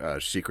other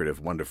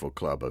secretive, wonderful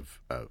club of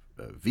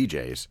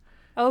VJs.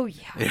 Oh,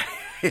 yeah.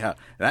 Yeah,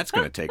 that's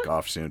going to take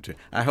off soon, too.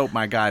 I hope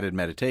my guided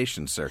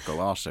meditation circle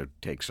also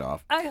takes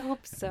off. I hope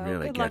so.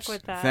 Really Good luck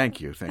with that.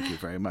 Thank you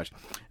very much.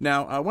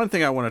 Now, one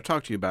thing I want to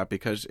talk to you about,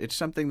 because it's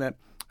something that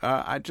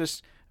I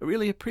just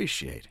really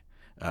appreciate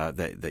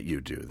that you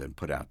do, that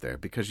put out there,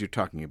 because you're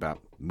talking about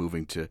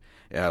moving to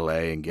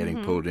L.A. and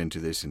getting pulled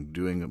into this and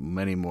doing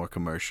many more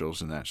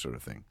commercials and that sort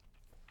of thing.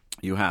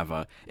 You have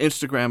an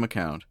Instagram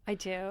account. I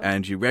do.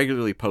 And you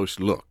regularly post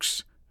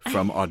looks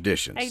from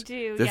auditions. I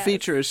do, The yes.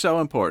 feature is so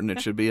important,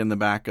 it should be in the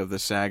back of the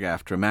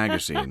SAG-AFTRA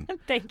magazine.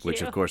 Thank you.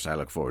 Which, of course, I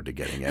look forward to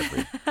getting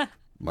every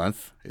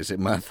month. Is it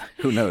month?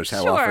 Who knows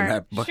how Sure,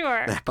 often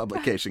sure. that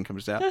publication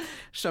comes out.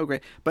 So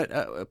great. But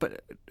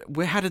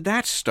how did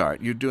that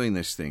start? You're doing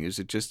this thing. Is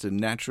it just a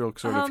natural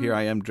sort of, here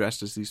I am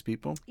dressed as these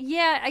people?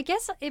 Yeah, I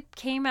guess it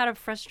came out of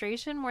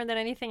frustration more than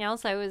anything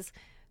else. I was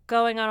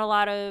going on a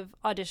lot of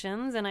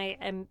auditions, and I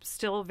am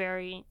still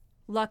very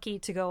lucky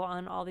to go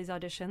on all these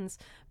auditions.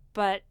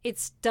 But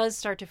it does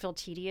start to feel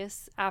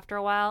tedious after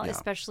a while,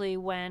 especially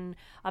when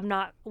I'm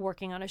not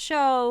working on a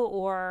show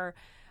or,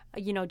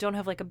 don't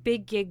have like a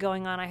big gig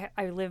going on.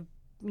 I live,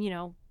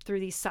 through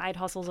these side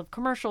hustles of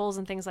commercials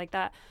and things like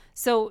that.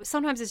 So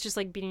sometimes it's just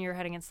like beating your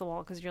head against the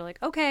wall, because you're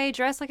like, okay,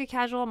 dress like a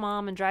casual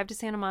mom and drive to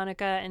Santa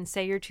Monica and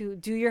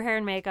do your hair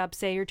and makeup,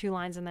 say your 2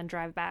 lines, and then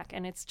drive back.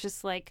 And it's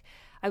just like,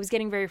 I was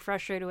getting very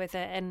frustrated with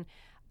it. And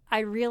I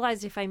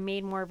realized if I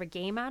made more of a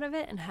game out of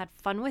it and had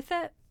fun with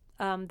it,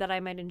 that I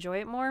might enjoy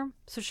it more.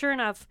 So sure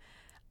enough,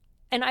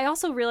 and I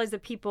also realized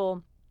that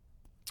people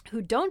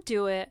who don't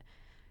do it,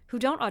 who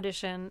don't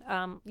audition,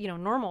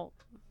 normal,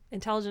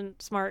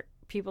 intelligent, smart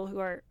people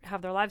who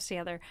have their lives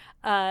together,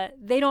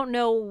 they don't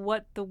know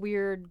what the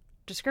weird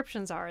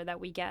descriptions are that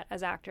we get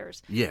as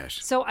actors. Yes.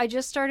 So I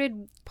just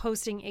started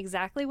posting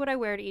exactly what I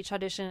wear to each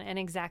audition and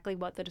exactly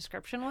what the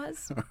description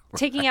was,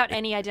 taking out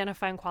any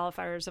identifying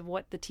qualifiers of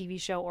what the TV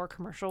show or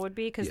commercial would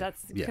be, because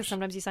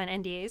sometimes you sign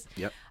NDAs.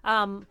 Yep.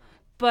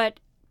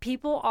 But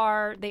people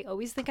they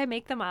always think I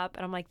make them up.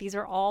 And I'm like, these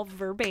are all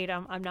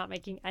verbatim. I'm not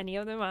making any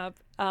of them up.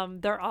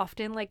 They're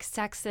often like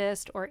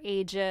sexist or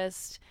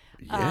ageist,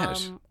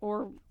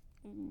 or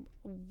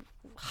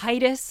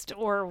heightist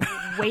or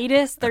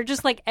weightist. They're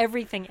just like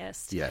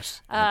everything-ist.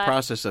 Yes. The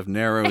process of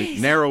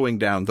narrowing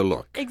down the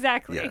look.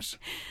 Exactly. Yes.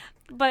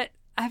 But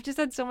I've just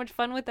had so much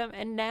fun with them.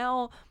 And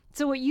now,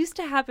 so what used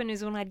to happen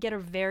is when I'd get a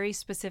very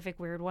specific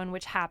weird one,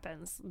 which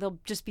happens, there'll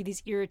just be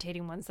these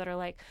irritating ones that are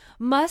like,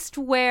 must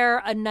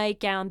wear a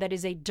nightgown that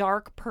is a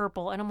dark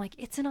purple. And I'm like,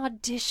 it's an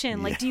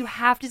audition. Like, do you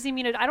have to see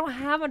me I don't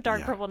have a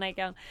dark purple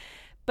nightgown.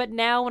 But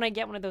now when I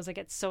get one of those, I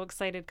get so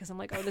excited because I'm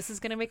like, oh, this is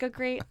going to make a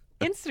great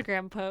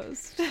Instagram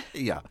post.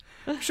 Yeah.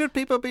 Should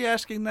people be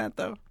asking that,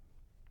 though?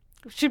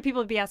 Should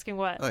people be asking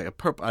what? Like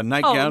a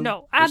nightgown? Oh,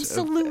 no.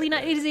 Absolutely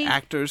not. It is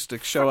actors to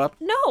show up?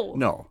 No.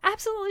 No.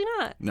 Absolutely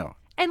not. No.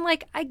 And,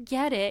 like, I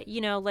get it.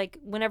 You know, like,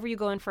 whenever you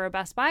go in for a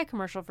Best Buy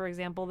commercial, for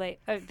example, they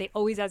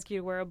always ask you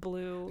to wear a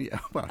blue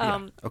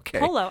Okay.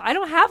 polo. I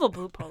don't have a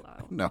blue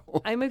polo. No.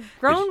 I'm a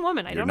grown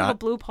woman. I You're don't have a not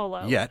blue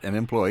polo. Yet an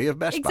employee of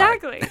Best Buy.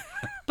 Exactly.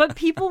 But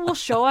people will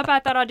show up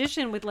at that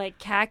audition with, like,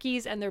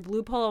 khakis and their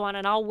blue polo on,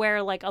 and I'll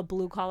wear, like, a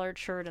blue-collared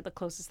shirt at the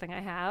closest thing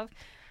I have.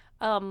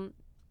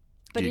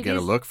 But Do you get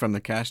a look from the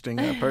casting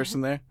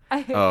person there?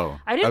 I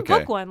didn't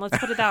book one, let's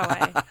put it that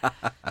way.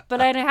 But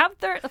I have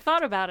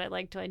thought about it,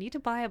 like, do I need to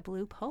buy a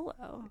blue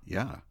polo?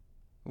 Yeah.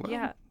 Well,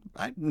 Yeah.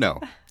 No.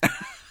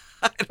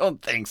 I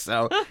don't think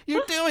so.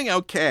 You're doing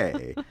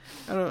okay.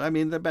 I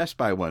mean, the Best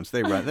Buy ones,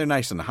 they're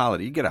nice on the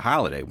holiday. You get a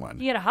holiday one.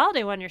 You get a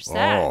holiday one, you're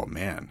set. Oh,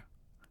 man.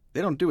 They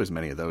don't do as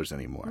many of those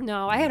anymore.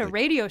 No, I had a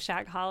Radio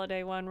Shack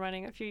holiday one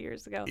running a few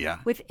years ago. Yeah.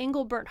 With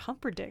Engelbert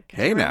Humperdinck.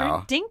 Hey, Remember?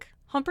 now. Dink?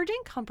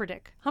 Humperdinck.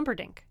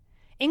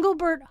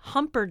 Engelbert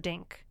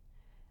Humperdinck.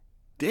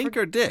 Dink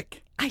or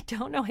Dick? I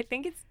don't know. I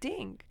think it's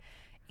Dink.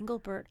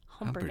 Engelbert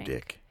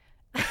Humperdinck.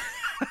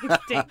 Humperdick.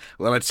 Dink.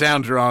 Well, it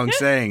sounds wrong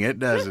saying it,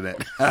 doesn't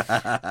it?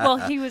 Well,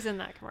 he was in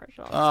that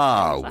commercial.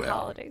 Oh, It was a well.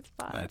 holiday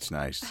spot. That's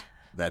nice.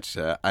 That's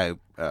I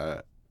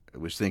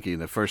was thinking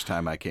the first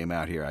time I came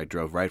out here, I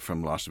drove right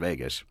from Las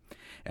Vegas,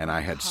 and I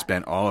had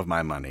spent all of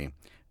my money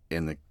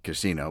in the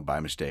casino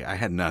by mistake. I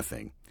had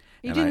nothing.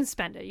 You didn't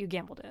spend it. You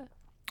gambled it.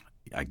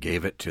 I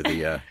gave it to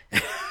the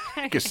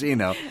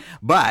casino,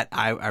 but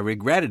I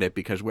regretted it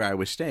because where I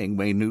was staying,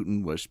 Wayne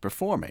Newton was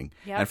performing,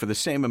 Yep. and for the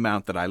same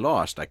amount that I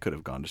lost, I could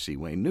have gone to see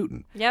Wayne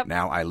Newton. Yep.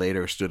 Now, I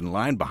later stood in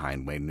line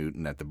behind Wayne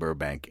Newton at the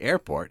Burbank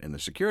airport in the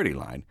security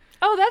line,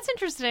 Oh, that's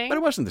interesting. but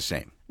it wasn't the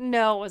same.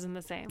 No, it wasn't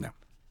the same. No.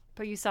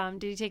 But you saw him.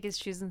 Did he take his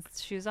shoes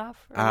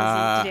off? Or did he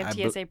I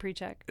have TSA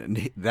pre-check?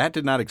 That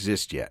did not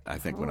exist yet, I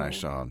think, when I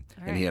saw him.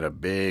 All And he right. had a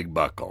big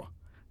buckle.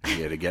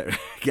 He had to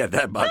get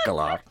that buckle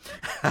off.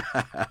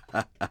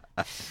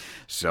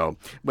 So,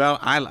 well,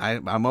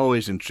 I'm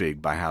always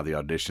intrigued by how the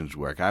auditions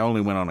work. I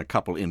only went on a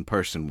couple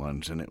in-person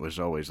ones, and it was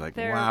always like,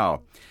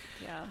 wow,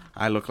 Yeah.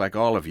 I look like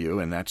all of you,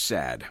 and that's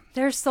sad.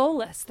 They're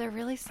soulless. They're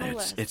really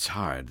soulless. It's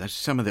hard. That's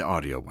some of the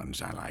audio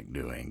ones I like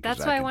doing. 'cause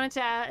That's why I can wanted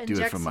to do it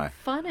inject from some my-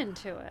 fun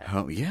into it.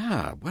 Oh,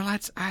 yeah. Well,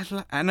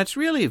 and it's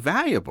really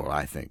valuable,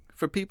 I think,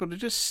 for people to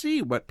just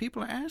see what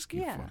people are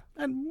asking Yeah. for.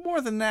 And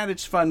more than that,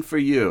 it's fun for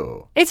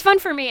you. It's fun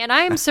for me, and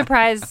I am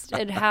surprised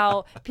at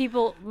how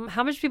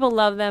much people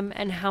love them,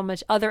 and how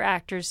much other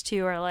actors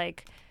too are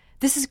like,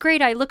 "This is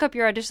great. I look up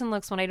your audition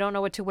looks when I don't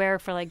know what to wear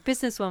for like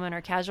businesswoman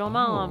or casual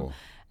mom." Oh.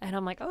 And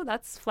I'm like, oh,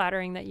 that's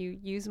flattering that you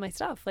use my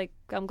stuff. Like,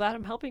 I'm glad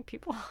I'm helping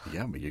people.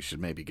 Yeah, but you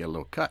should maybe get a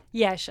little cut.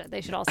 Yeah, I should.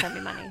 They should all send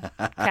me money,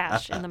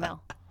 cash in the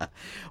mail.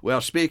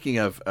 Well, speaking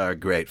of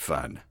great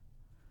fun,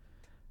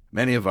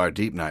 many of our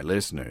Deep Night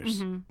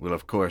listeners will,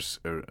 of course,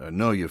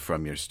 know you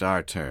from your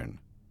star turn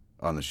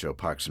on the show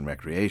Parks and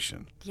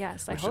Recreation.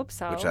 Yes, I hope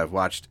so. Which I've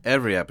watched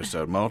every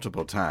episode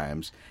multiple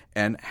times.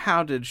 And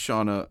how did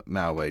Shauna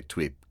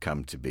Malway-Tweep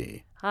come to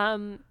be?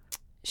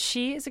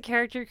 She is a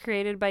character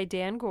created by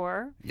Dan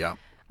Gore Yeah.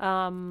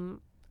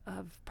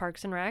 of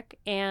Parks and Rec,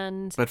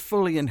 and But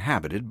fully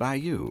inhabited by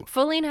you.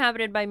 fully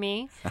inhabited by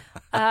me.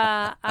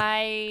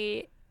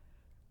 I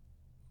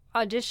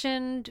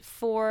auditioned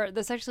for,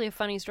 that's actually a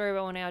funny story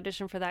about when I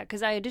auditioned for that,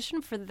 because I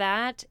auditioned for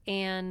that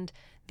and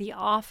The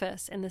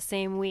Office in the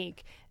same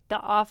week. The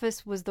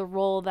Office was the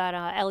role that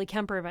Ellie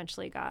Kemper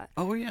eventually got.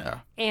 Oh, yeah.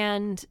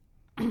 And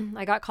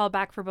I got called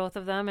back for both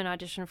of them and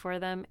auditioned for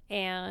them.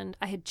 And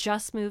I had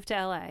just moved to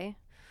LA,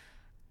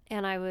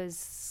 and I was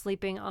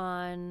sleeping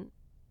on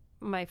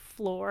my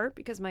floor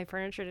because my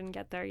furniture didn't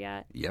get there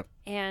yet. Yep.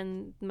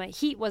 And my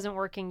heat wasn't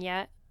working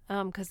yet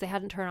because they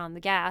hadn't turned on the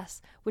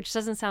gas, which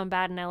doesn't sound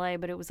bad in LA,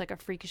 but it was like a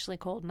freakishly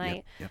cold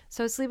night. Yep.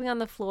 So I was sleeping on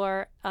the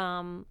floor,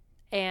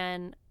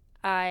 and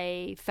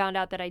I found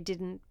out that I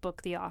didn't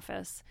book The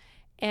Office.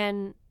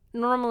 And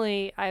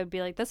normally I would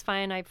be like, that's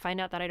fine. I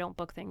find out that I don't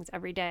book things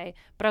every day.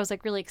 But I was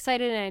like really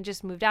excited, and I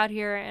just moved out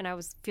here, and I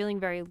was feeling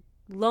very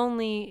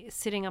lonely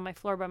sitting on my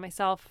floor by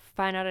myself,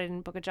 find out I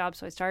didn't book a job.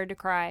 So I started to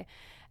cry.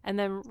 And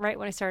then right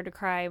when I started to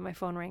cry, my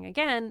phone rang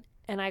again,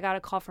 and I got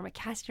a call from a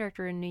casting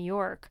director in New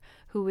York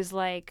who was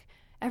like,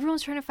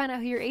 everyone's trying to find out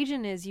who your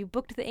agent is. You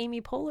booked the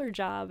Amy Poehler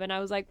job. And I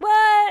was like,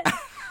 what?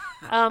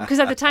 Because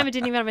at the time it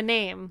didn't even have a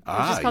name. It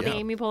was just called the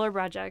Amy Poehler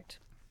Project.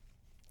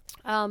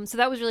 So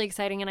that was really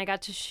exciting, and I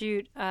got to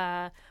shoot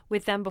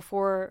with them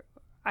before.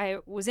 I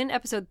was in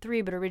episode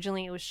 3, but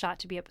originally it was shot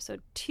to be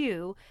episode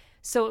 2.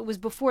 So it was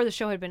before the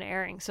show had been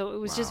airing. So it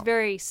was just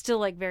very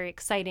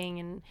exciting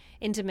and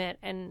intimate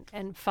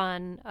and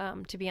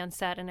fun to be on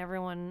set. And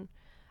everyone,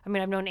 I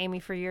mean, I've known Amy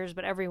for years,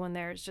 but everyone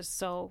there is just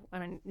so,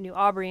 and I knew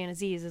Aubrey and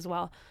Aziz as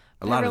well.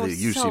 A lot of the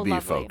Everyone's so UCB lovely.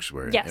 folks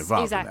were yes,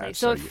 involved exactly. in that.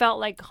 So it felt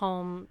like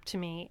home to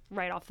me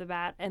right off the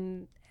bat.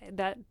 And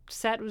that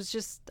set was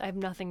just, I have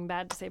nothing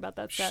bad to say about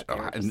that set.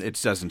 And it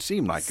doesn't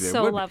seem like there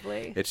so would.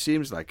 lovely. It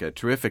seems like a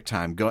terrific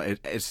time.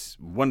 It's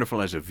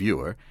wonderful as a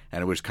viewer,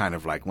 and it was kind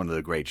of like one of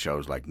the great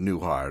shows like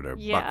Newhart or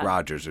Buck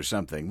Rogers or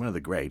something, one of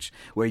the greats,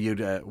 where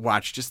you'd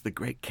watch just the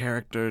great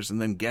characters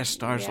and then guest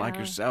stars like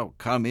yourself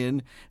come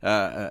in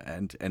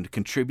and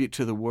contribute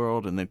to the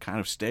world and then kind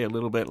of stay a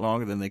little bit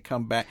longer, then they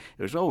come back.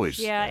 It was always...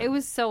 it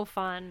was so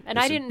fun. And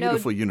I didn't know...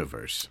 It's a beautiful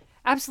universe.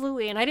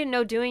 Absolutely. And I didn't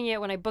know doing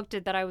it when I booked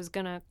it that I was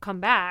going to come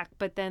back,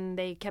 but then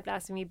they kept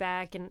asking me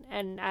back.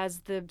 And as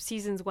the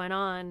seasons went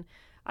on,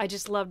 I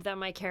just loved that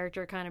my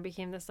character kind of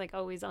became this like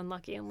always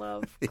unlucky in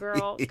love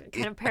girl.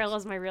 Kind of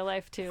parallels my real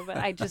life too, but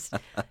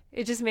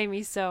it just made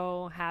me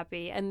so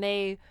happy. And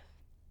they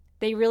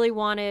really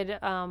wanted,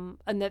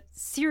 in the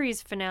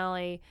series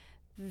finale,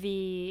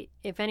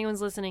 if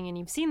anyone's listening and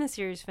you've seen the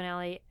series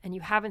finale and you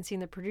haven't seen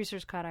the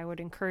producer's cut, I would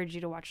encourage you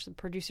to watch the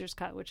producer's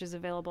cut, which is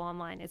available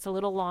online. It's a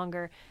little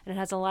longer and it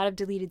has a lot of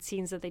deleted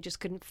scenes that they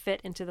just couldn't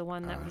fit into the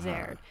one that was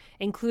aired,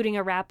 including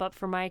a wrap up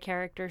for my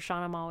character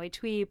Shauna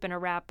Malwae-Tweep and a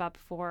wrap up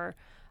for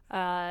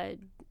John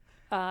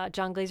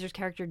Glazer's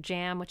character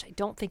Jam, which I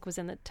don't think was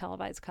in the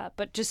televised cut,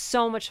 but just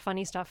so much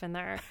funny stuff in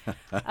there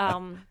that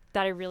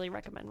I really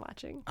recommend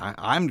watching.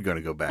 I'm going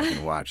to go back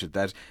and watch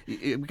it.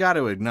 You've got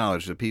to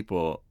acknowledge the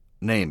people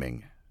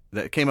naming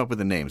that came up with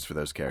the names for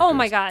those characters. Oh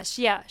my gosh,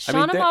 yeah.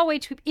 Shauna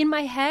Malwae-Tweep. In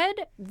my head,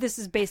 this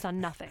is based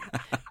on nothing.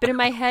 But in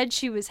my head,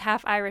 she was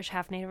half Irish,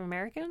 half Native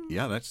American.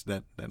 Yeah,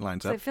 that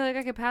lines So up. I feel like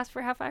I could pass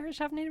for half Irish,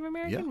 half Native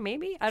American, Yeah.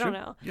 maybe? I don't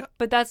know. Yeah.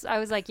 But I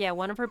was like, yeah,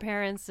 one of her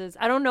parents is,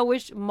 I don't know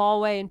which,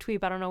 Malwae and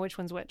Tweep, I don't know which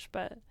one's which,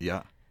 but.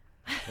 Yeah.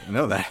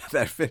 No,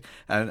 that fit.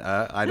 And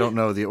I don't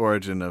know the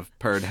origin of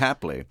Perd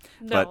Hapley,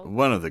 but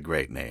one of the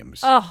great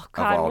names. Oh, of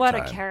God, all what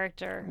time. a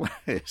character.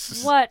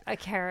 It's- What a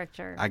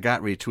character. I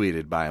got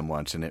retweeted by him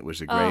once, and it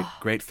was a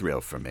great thrill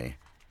for me.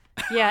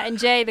 Yeah, and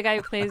Jay, the guy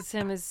who plays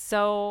him, is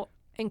so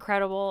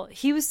incredible.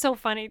 He was so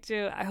funny,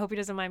 too. I hope he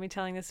doesn't mind me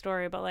telling this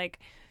story, but, like,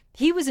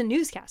 he was a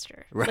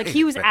newscaster. Right, like,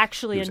 he was right.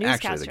 actually He was a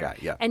newscaster. actually the guy,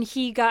 yeah.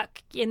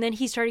 And then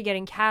he started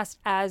getting cast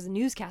as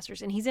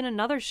newscasters, and he's in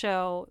another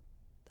show.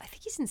 I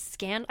think he's in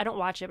Scandal. I don't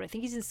watch it, but I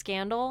think he's in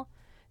Scandal.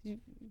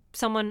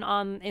 Someone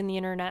in the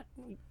internet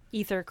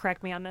ether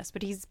correct me on this,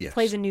 but he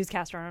plays a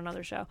newscaster on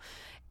another show.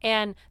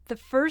 And the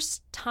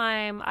first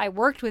time I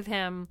worked with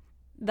him,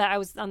 that I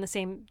was on the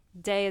same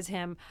day as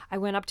him, I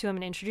went up to him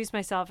and introduced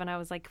myself, and I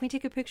was like, "Can we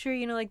take a picture?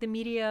 You know, like the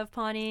media of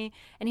Pawnee."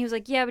 And he was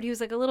like, "Yeah," but he was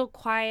like a little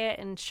quiet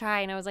and shy,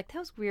 and I was like, "That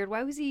was weird.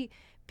 Why was he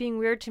being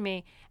weird to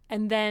me?"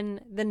 And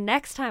then the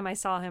next time I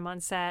saw him on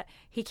set,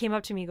 he came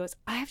up to me and goes,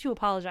 "I have to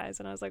apologize."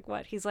 And I was like,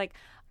 "What?" He's like,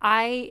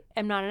 "I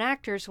am not an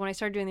actor, so when I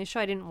started doing this show,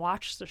 I didn't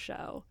watch the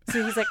show."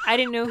 So he's like, "I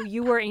didn't know who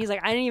you were." And he's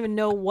like, "I didn't even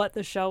know what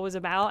the show was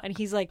about." And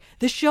he's like,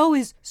 "The show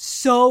is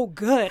so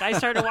good." I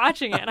started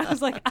watching it. And I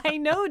was like, "I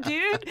know,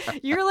 dude.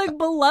 You're like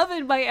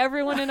beloved by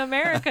everyone in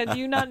America. Do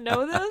you not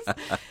know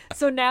this?"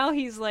 So now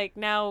he's like,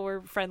 now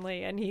we're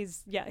friendly. And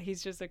he's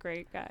just a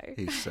great guy.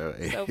 He's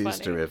he's he's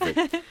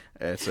terrific.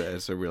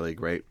 It's a really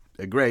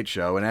great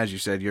show. And as you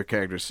said, your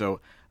character is so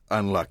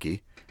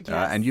unlucky.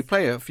 Yes. And you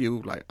play a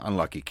few like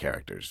unlucky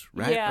characters,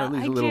 right? Yeah, or at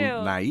least I a little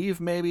do. naive,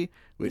 maybe,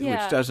 which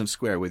doesn't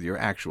square with your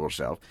actual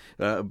self.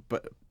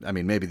 But I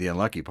mean, maybe the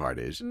unlucky part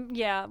is.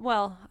 Yeah,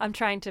 well, I'm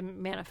trying to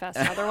manifest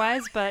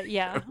otherwise, but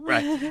yeah.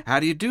 Right. How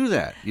do you do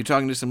that? You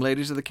talking to some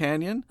ladies of the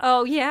canyon?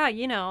 Oh, yeah,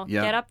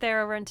 get up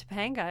there over in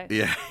Topanga.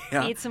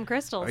 Yeah. Eat some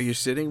crystals. Are you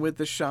sitting with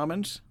the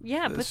shamans?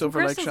 Yeah, The put some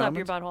Silver Lake crystals up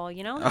your shamans?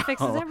 butthole, It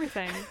fixes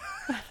everything.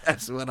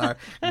 That's what our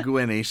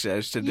Gwynny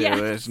says to do, Yes,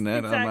 isn't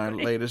it? On my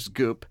exactly. latest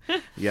goop.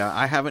 Yeah,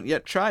 I haven't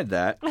yet tried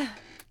that.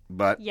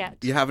 But Yet.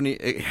 you have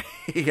any?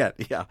 Yeah.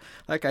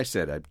 Like I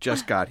said, I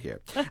just got here.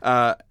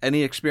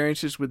 Any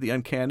experiences with the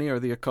uncanny or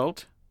the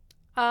occult?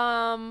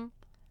 Because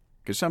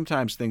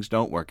sometimes things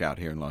don't work out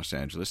here in Los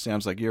Angeles.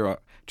 Sounds like you're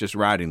just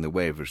riding the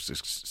wave of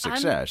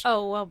success.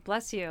 Oh, well,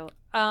 bless you.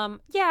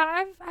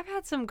 Yeah, I've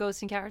had some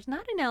ghost encounters.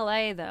 Not in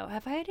L.A., though.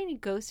 Have I had any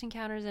ghost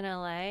encounters in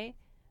L.A.?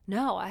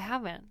 No, I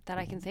haven't that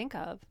I can think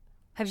of.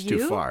 Have It's you?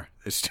 too far.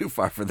 It's too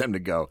far for them to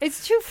go.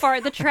 It's too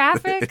far. The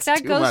traffic, It's that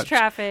too ghost much.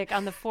 traffic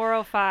on the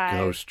 405.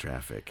 Ghost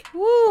traffic.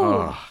 Woo!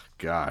 Oh,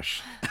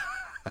 gosh.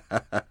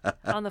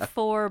 On the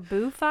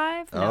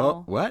 4-boo-5? No.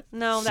 Oh, what?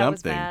 No, that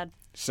was bad.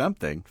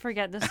 Something.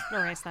 Forget this.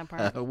 Erase that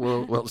part.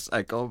 We'll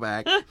cycle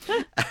back.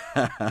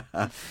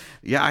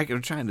 Yeah,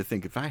 I'm trying to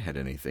think if I had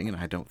anything, and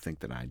I don't think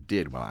that I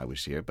did while I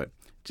was here, but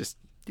just,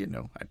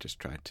 I just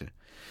tried to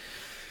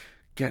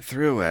get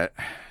through it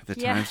the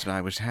times that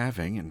I was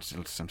having, and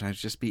sometimes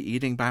just be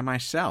eating by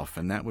myself,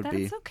 and that would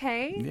be... That's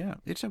okay. Yeah,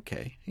 it's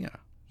okay, yeah.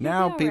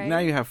 Now, be all right. now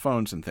you have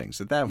phones and things.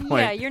 At that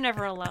point... Yeah, you're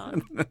never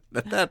alone.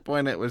 At that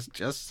point, it was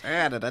just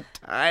sad at a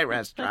Thai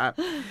restaurant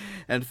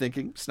and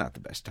thinking, it's not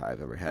the best Thai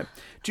I've ever had.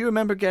 Do you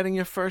remember getting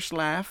your first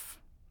laugh?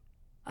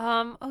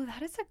 Oh,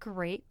 that is a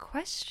great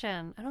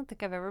question. I don't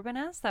think I've ever been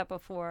asked that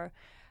before.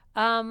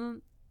 I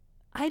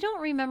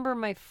don't remember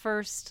my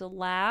first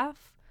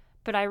laugh,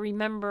 but I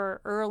remember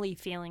early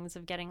feelings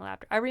of getting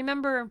laughter. I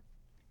remember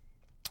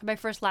my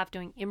first laugh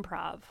doing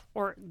improv,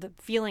 or the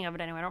feeling of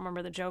it anyway. I don't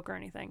remember the joke or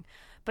anything.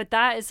 But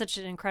that is such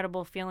an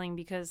incredible feeling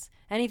because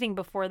anything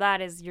before that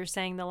is you're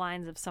saying the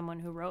lines of someone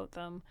who wrote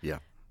them. Yeah.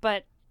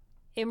 But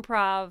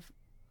improv,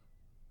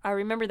 I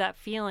remember that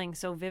feeling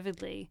so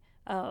vividly,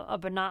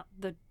 but not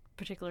the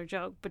particular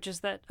joke, but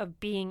just that of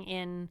being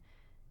in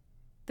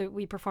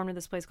we performed in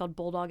this place called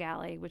Bulldog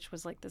Alley, which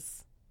was like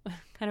this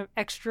kind of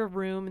extra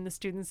room in the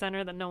student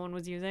center that no one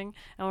was using.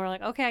 And we're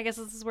like, okay, I guess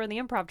this is where the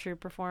improv troupe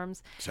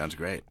performs. Sounds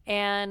great.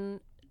 And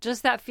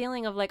just that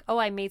feeling of like, oh,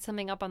 I made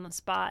something up on the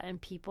spot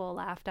and people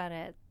laughed at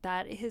it.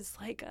 That is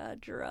like a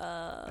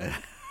drug.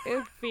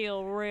 It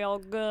feels real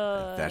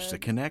good. That's the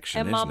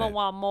connection, and isn't Mama it?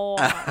 want more.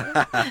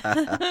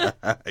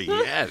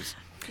 Yes.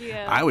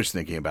 Yeah. I was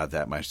thinking about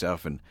that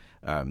myself, and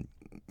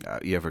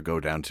you ever go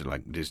down to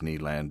like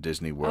Disneyland,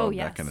 Disney World,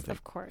 yes, that kind of thing?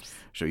 of course.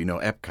 So you know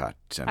Epcot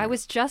Center. I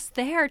was just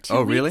there 2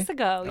 Oh, really? weeks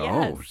ago.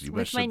 Oh, Yes, you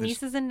with must my have this-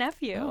 nieces and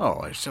nephew.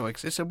 Oh,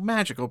 it's a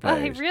magical Oh,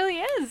 place. it really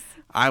is.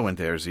 I went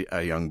there as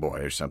a young boy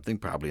or something,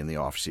 probably in the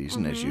off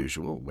season as Mm-hmm.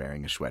 usual,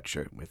 wearing a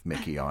sweatshirt with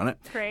Mickey on it.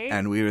 Great.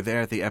 And we were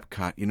there at the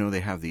Epcot. You know,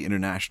 they have the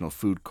International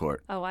Food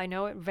Court Oh, I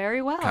know it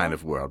very well. kind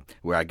of world,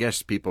 where I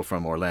guess people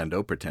from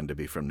Orlando pretend to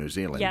be from New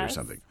Zealand or Yes.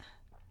 something.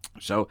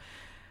 So,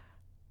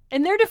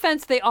 In their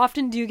defense, they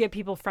often do get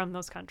people from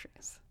those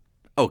countries.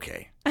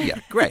 okay, yeah,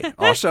 great.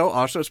 Also,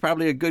 it's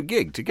probably a good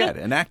gig to get.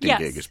 An acting Yes.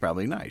 gig is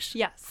probably nice.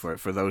 Yes.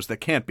 For those that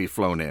can't be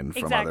flown in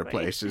from other Exactly.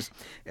 places.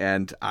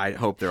 And I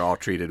hope they're all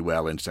treated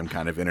well in some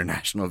kind of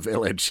international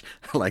village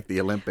like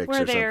the Olympics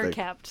Where or they're something.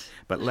 kept.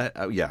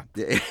 But yeah,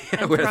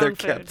 And where they're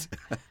thrown kept.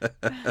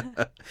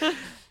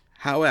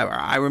 However,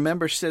 I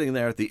remember sitting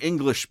there at the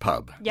English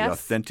pub, the Yes.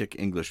 authentic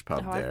English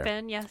pub Oh, there. I've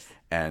been, yes.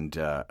 And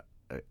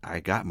I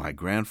got my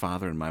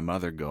grandfather and my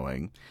mother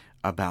going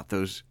about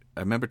those.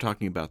 I remember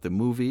talking about the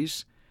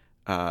movies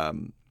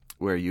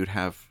where you'd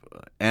have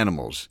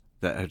animals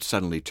that had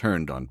suddenly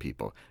turned on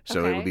people.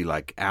 So it Okay. would be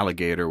like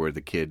Alligator, where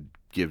the kid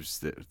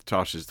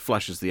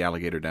flushes the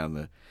alligator down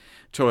the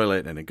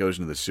toilet and it goes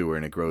into the sewer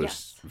and it grows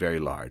Yes. very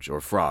large. Or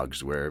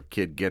Frogs, where a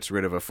kid gets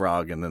rid of a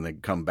frog and then they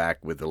come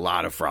back with a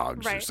lot of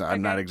frogs. Right, So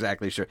I'm not okay.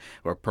 exactly sure.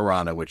 Or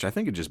Piranha, which I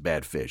think is just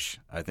bad fish.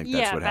 I think that's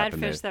Yeah, what bad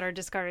happened fish there. that are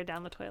discarded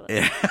down the toilet.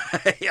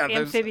 Yeah,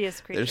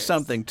 Amphibious creatures. There's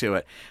something to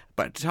it.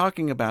 But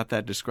talking about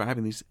that,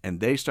 describing these,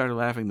 and they started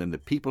laughing, then the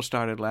people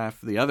started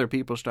laughing, the other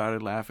people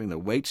started laughing, the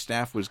wait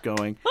staff was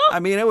going. I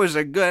mean, it was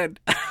a good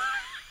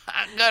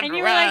And you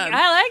were run. like,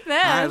 I like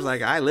that. I was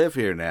like, I live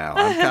here now.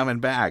 I'm coming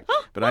back.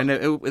 But I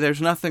know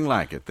there's nothing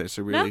like it. There's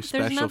a really there's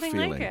special nothing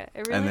like feeling. it. It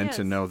and really then is.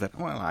 to know that,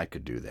 well, I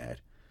could do that.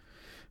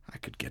 I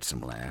could get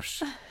some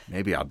laughs.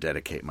 Maybe I'll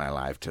dedicate my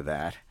life to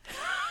that.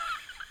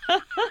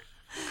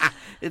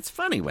 It's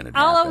funny when it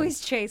I'll happens. always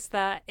chase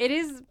that. It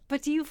is,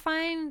 but do you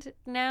find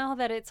now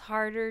that it's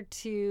harder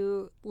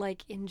to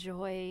like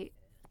enjoy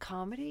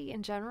comedy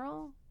in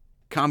general?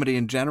 Comedy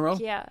in general?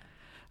 Yeah.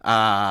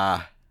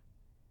 Uh,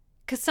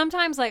 Because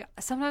sometimes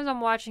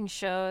I'm watching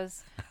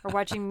shows or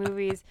watching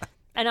movies,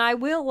 and I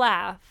will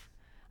laugh.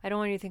 I don't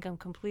want you to think I'm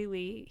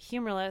completely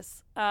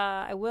humorless.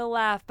 I will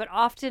laugh, but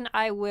often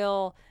I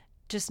will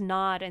just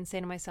nod and say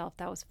to myself,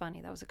 "That was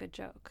funny. That was a good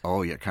joke."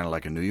 oh, yeah, kind of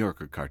like a New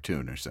Yorker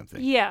cartoon or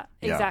something. Yeah,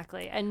 Yeah.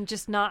 exactly, and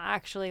just not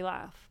actually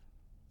laugh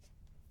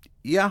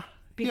Yeah.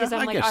 because yeah,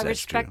 I'm like, guess I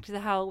that's true.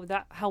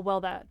 respect how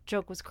well that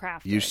joke was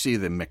crafted. You see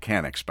the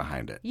mechanics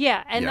behind it.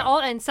 Yeah, and Yeah.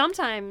 and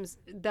sometimes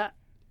that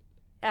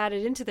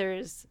added into there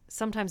is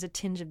sometimes a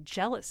tinge of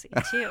jealousy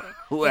too.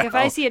 Like if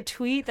I Well. see a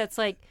tweet that's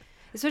like,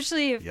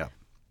 especially if Yeah.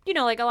 you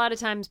know, like a lot of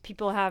times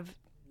people have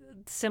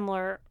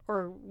similar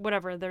or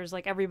whatever. There's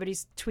like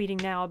everybody's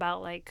tweeting now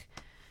about like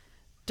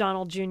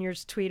Donald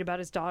Jr.'s tweet about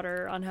his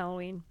daughter on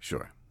Halloween,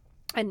 Sure.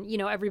 and you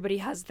know everybody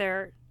has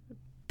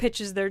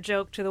pitches their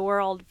joke to the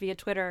world via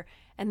Twitter,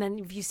 and then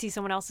if you see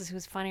someone else's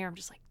who's funnier, I'm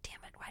just like, damn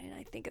it, why didn't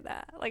I think of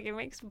that? Like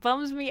it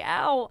bums me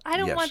out. I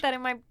don't Yes. want that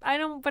in my I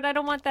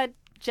don't want that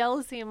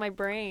jealousy in my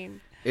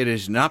brain. It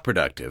is not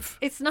productive.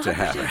 It's not to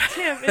have it.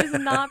 productive. It is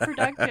not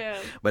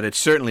productive. But it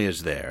certainly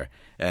is there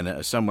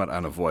and somewhat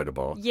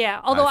unavoidable. Yeah,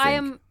 although I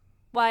think.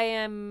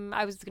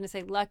 I was going to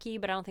say lucky,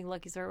 but I don't think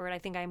lucky's the right word. I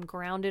think I am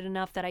grounded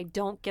enough that I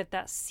don't get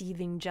that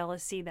seething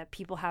jealousy that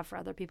people have for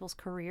other people's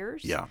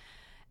careers. Yeah.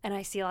 And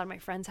I see a lot of my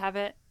friends have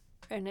it,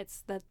 and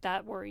it's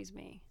that worries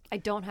me. I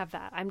don't have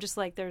that. I'm just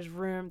like, there's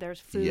room, there's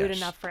food Yes.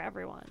 enough for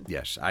everyone.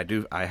 Yes, I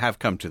do. I have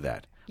come to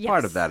that. Yes.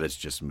 Part of that is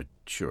just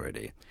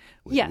maturity.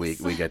 Yes.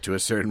 We get to a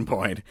certain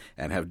point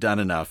and have done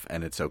enough,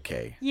 and it's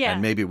okay. Yeah.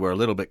 And maybe we're a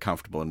little bit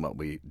comfortable in what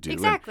we do. and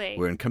Exactly.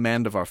 we're in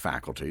command of our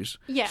faculties.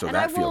 Yeah, So and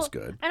that I feels will,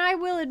 good. And I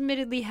will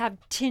admittedly have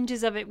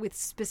tinges of it with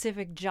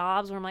specific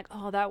jobs where I'm like,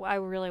 oh, that I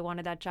really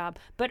wanted that job.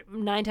 But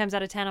 9 times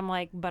out of 10, I'm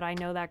like, but I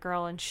know that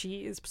girl and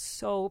she is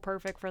so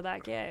perfect for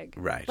that gig.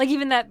 Right. Like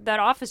even that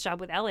office job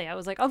with Ellie, I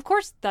was like, of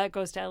course that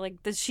goes to Ellie.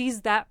 Like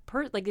she's that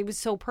like it was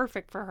so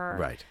perfect for her.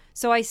 Right.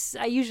 So I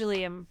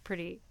usually am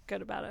pretty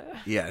good about it.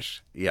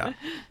 Yes. Yeah.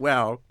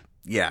 Well,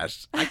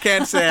 yes. I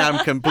can't say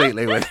I'm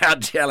completely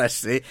without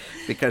jealousy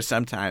because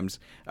sometimes,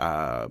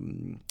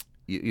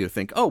 you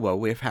think, oh, well,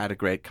 we've had a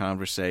great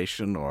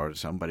conversation, or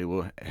somebody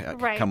will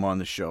Right. come on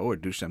the show or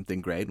do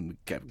something great, and we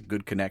get a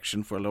good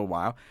connection for a little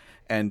while.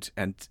 And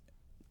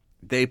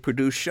they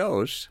produce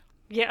shows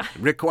Yeah.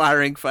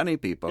 requiring funny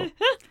people.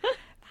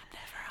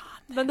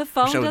 Then the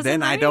phone So doesn't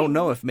then I ring. don't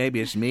know if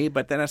maybe it's me,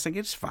 but then I think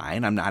it's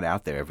fine. I'm not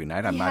out there every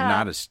night. I'm Yeah.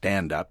 not a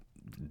stand-up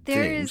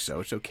There thing, is- so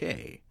it's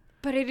okay.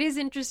 But it is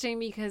interesting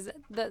because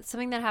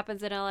something that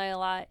happens in LA a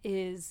lot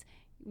is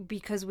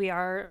because we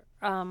are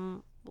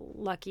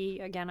lucky.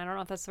 Again, I don't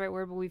know if that's the right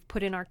word, but we've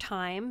put in our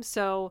time.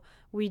 So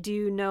we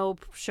do know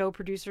show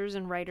producers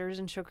and writers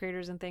and show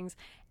creators and things.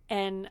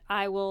 And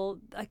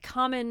a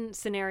common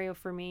scenario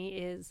for me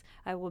is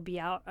I will be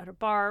out at a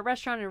bar or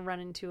restaurant and run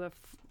into a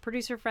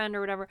producer friend or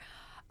whatever.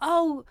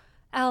 Oh,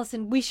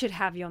 Alison, we should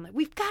have you on the.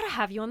 We've got to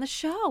have you on the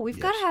show. We've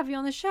got to have you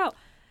on the show.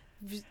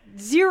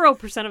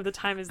 0% of the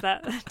time does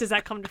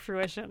that come to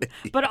fruition.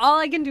 But all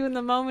I can do in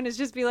the moment is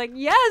just be like,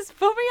 yes,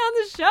 put me on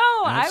the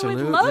show.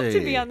 Absolutely. I would love to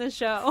be on the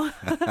show.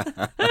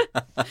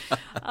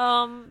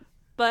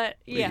 But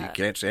yeah. You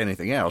can't say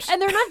anything else.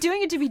 And they're not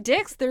doing it to be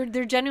dicks. They're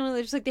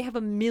genuinely just like they have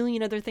a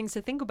million other things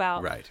to think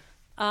about. Right.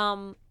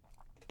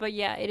 But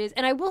yeah, it is.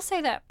 And I will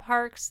say that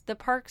the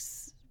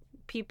parks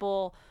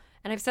people,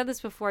 and I've said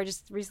this before, I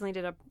just recently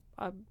did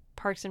a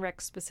Parks and Rec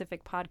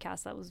specific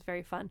podcast that was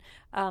very fun.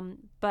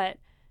 But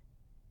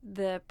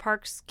the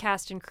parks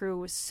cast and crew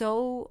was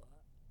so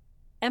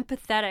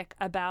empathetic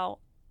about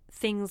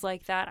things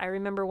like that. I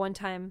remember one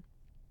time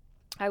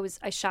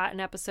I shot an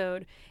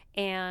episode,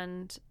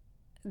 and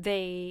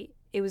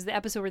it was the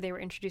episode where they were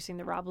introducing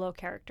the Rob Lowe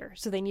character.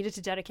 So they needed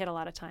to dedicate a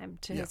lot of time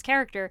to his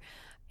character,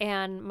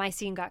 and my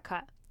scene got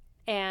cut.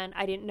 And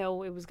I didn't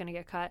know it was going to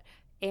get cut.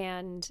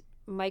 And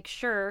Mike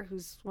Schur,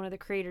 who's one of the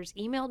creators,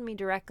 emailed me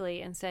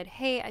directly and said,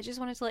 hey, I just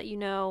wanted to let you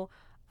know,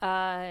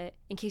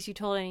 in case you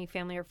told any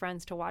family or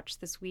friends to watch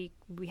this week,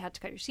 we had to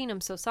cut your scene. I'm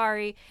so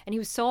sorry. And he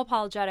was so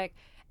apologetic.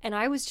 And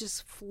I was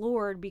just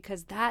floored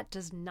because that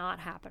does not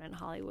happen in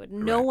Hollywood.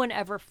 No Right. one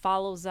ever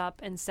follows up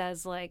and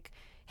says like,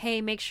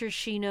 hey, make sure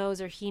she knows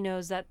or he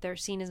knows that their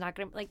scene is not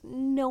going to, like,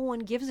 no one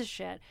gives a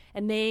shit.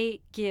 And they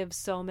give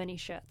so many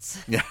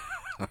shits. Yeah.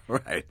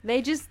 Right.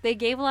 They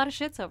gave a lot of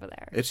shits over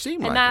there. It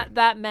seemed and like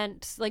that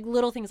meant, like,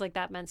 little things like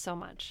that meant so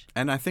much.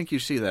 And I think you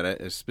see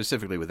that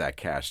specifically with that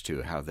cast,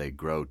 too, how they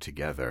grow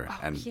together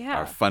and yeah.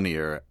 are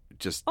funnier,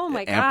 just Oh,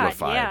 my God,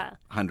 amplified yeah.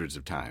 hundreds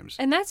of times.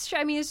 And that's true.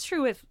 I mean, it's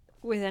true with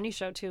any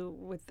show, too,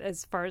 with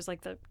as far as,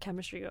 like, the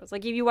chemistry goes.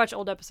 Like, if you watch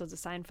old episodes of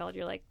Seinfeld,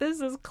 you're like, this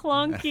is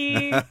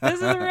clunky. This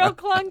is real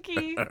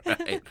clunky.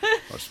 Right.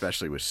 Well,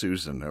 especially with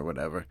Susan or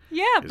whatever.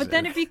 Yeah, but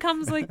then it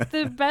becomes, like,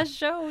 the best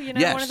show, one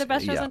Yes, of the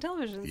best shows yeah, on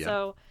television. yeah.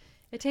 So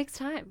it takes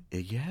time.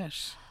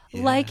 Yes.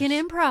 Like an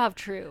yes. improv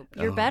troupe.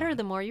 You're Oh. better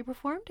the more you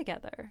perform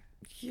together.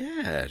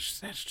 Yes,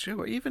 that's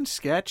true. Or even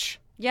sketch.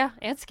 Yeah,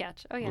 and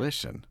sketch. Oh, yeah.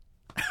 Listen.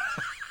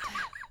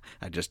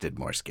 I just did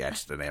more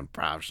sketch than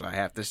improv, so I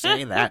have to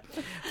say that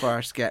for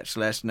our sketch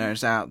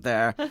listeners out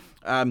there.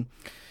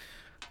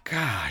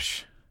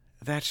 Gosh,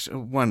 that's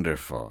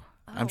wonderful.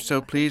 I'm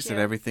so pleased that you.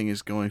 everything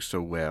is going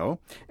so well,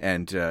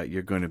 and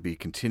you're going to be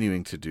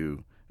continuing to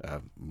do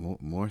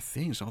more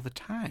things all the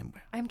time.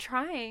 I'm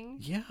trying.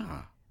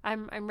 Yeah.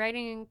 I'm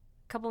writing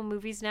a couple of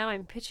movies now.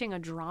 I'm pitching a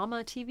drama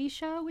TV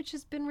show, which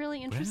has been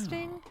really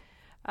interesting.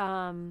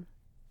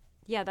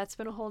 Yeah, that's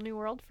been a whole new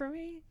world for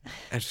me.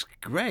 That's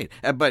great.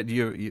 But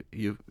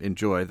you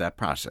enjoy that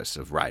process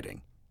of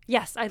writing.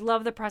 Yes, I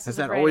love the process Has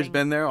of that always writing.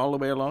 been there all the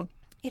way along?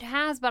 It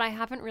has, but I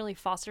haven't really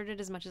fostered it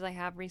as much as I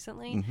have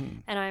recently. Mm-hmm.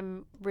 And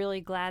I'm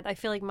really glad. I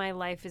feel like my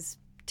life is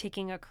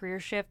taking a career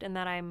shift, and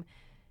that I'm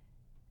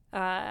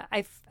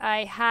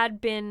I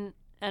had been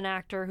an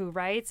actor who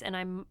writes, and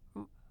I'm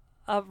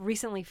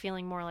recently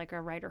feeling more like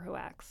a writer who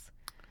acts.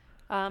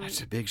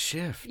 That's a big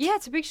shift. Yeah,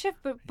 it's a big shift,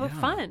 but Yeah.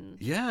 fun.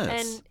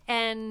 Yes.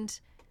 And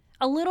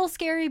a little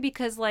scary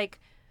because, like,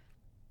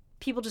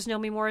 people just know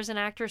me more as an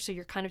actor, so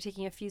you're kind of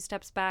taking a few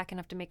steps back and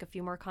have to make a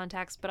few more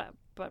contacts. But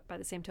by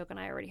the same token,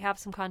 I already have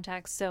some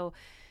contacts, so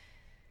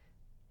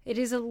it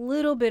is a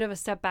little bit of a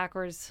step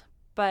backwards.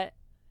 But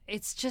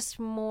it's just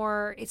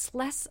more. It's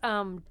less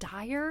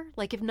dire.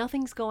 Like, if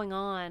nothing's going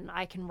on,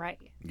 I can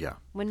write. Yeah.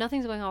 When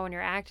nothing's going on when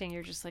you're acting,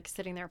 you're just like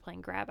sitting there playing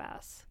grab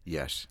ass.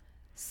 Yes.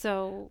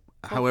 So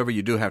However,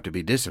 you do have to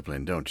be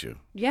disciplined, don't you?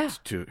 yeah.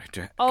 To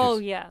Oh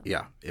 'cause- yeah.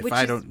 Yeah. If Which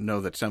I is- don't know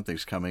that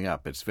something's coming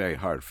up, it's very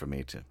hard for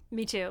me to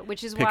Me too.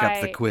 Which is pick why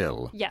up the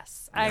quill.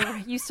 Yes,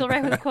 you still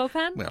write with a quill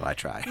pen? Well, I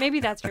try. Maybe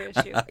that's your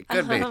issue.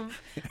 Could be.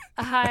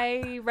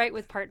 I write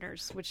with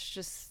partners, which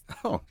just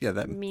Oh, yeah,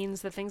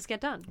 means that things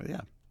get done.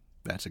 yeah.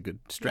 That's a good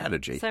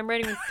strategy. So I'm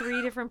writing with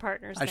 3 different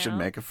partners I now. should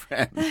make a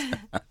friend.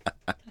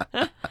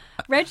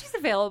 Reggie's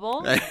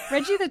available.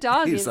 Reggie the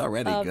dog He's is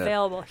already good.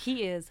 available.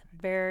 He is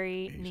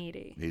very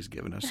needy. He's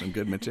given us some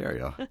good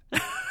material.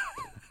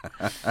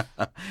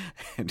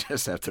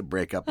 Just have to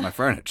break up my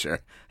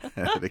furniture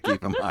to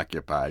keep him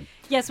occupied.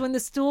 Yes, when the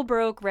stool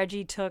broke,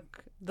 Reggie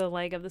took the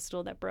leg of the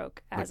stool that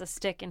broke as a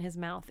stick in his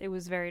mouth. It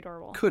was very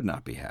adorable. Could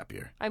not be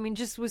happier. I mean,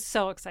 just was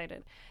so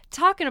excited.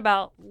 Talking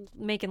about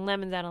making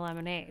lemons out of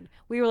lemonade.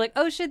 We were like,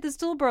 oh shit, the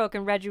stool broke.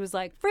 And Reggie was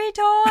like, free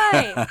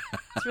toy.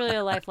 It's really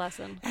a life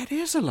lesson. It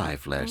is a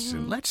life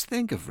lesson. Let's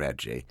think of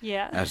Reggie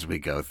Yeah. as we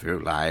go through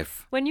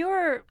life. When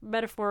your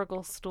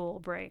metaphorical stool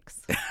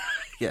breaks,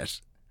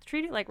 Yes.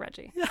 treat it like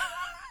Reggie.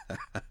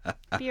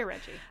 Be a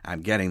Reggie.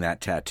 I'm getting that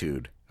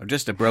tattooed. Or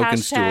just a broken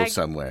stool Hashtag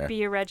somewhere.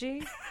 Be a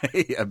Reggie.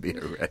 Yeah, be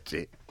a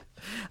Reggie.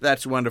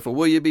 That's wonderful.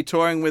 Will you be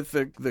touring with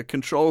the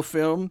Control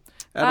film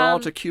at all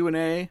to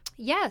Q&A?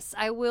 Yes,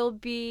 I will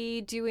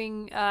be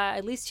doing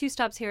at least 2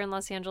 stops here in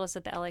Los Angeles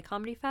at the LA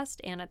Comedy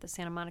Fest and at the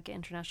Santa Monica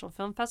International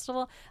Film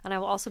Festival. And I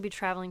will also be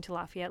traveling to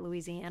Lafayette,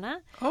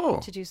 Louisiana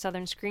to do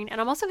Southern Screen. And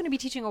I'm also going to be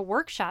teaching a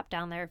workshop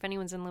down there if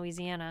anyone's in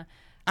Louisiana.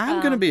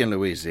 I'm going to be in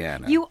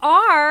Louisiana. You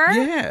are?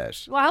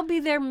 Yes. Well, I'll be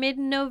there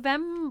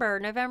mid-November,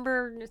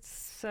 November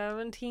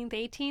 17th,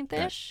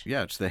 18th-ish.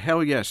 Yeah, it's the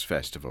Hell Yes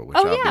Festival, which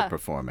Oh, I'll yeah. be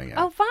performing at.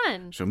 Oh,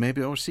 fun. So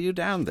maybe I'll see you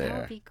down there. That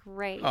would be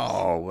great.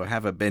 Oh, we'll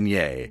have a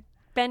beignet.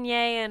 Beignet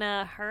and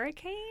a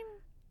hurricane?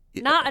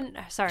 Yeah. Not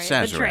sorry, the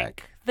Sazerac.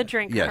 drink. The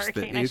drink Yes,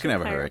 hurricane. you I can should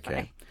have a clarify.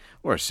 hurricane.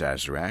 Or a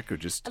Sazerac, or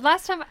just...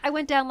 Last time I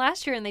went down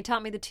last year and they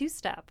taught me the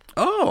 2-step.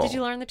 Oh! Did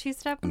you learn the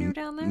 2-step when you were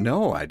down there?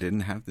 No, I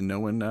didn't have to. No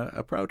one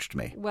approached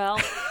me. Well,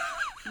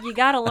 you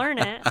got to learn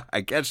it. I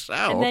guess so.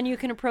 And then you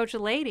can approach a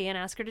lady and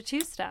ask her to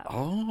 2-step.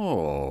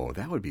 Oh,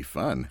 that would be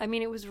fun. I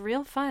mean, it was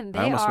real fun.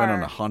 I almost went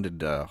on a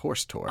haunted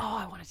horse tour. Oh,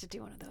 I wanted to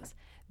do one of those.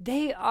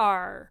 They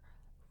are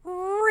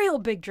real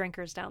big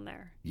drinkers down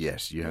there.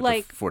 Yes, you have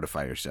Like, to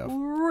fortify yourself.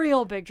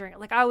 Real big drink.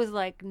 Like, I was,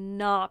 like,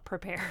 not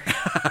prepared.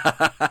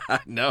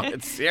 No,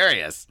 it's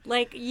serious.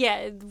 Like,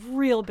 yeah,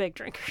 real big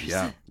drinkers.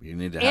 Yeah, you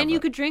need to have And you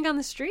could drink on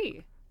the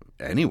street.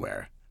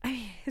 anywhere. I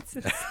mean, it's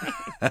insane.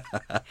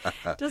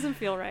 Doesn't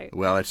feel right.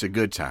 Well, it's a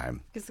good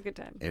time. It's a good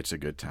time. It's a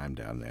good time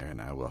down there, and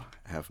I will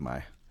have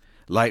my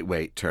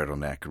lightweight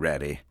turtleneck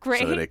ready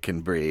Great. so that it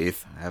can breathe.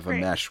 I have Great.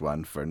 a mesh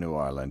one for New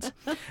Orleans.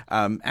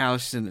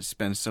 Alison, it's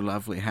been so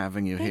lovely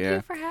having you Thank here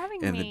you for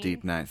having in me. the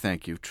Deep Night.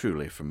 Thank you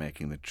truly for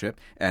making the trip.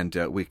 And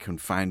we can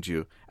find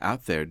you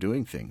out there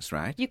doing things,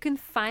 right? You can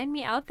find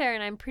me out there,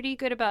 and I'm pretty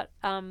good about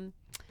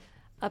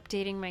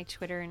updating my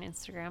Twitter and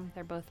Instagram.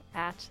 They're both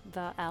at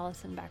the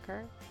Alison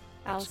Becker.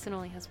 Alison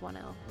only has one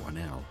L. One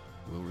L.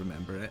 We'll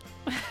remember it.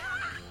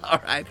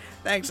 All right.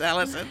 Thanks,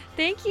 Alison.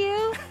 Thank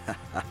you.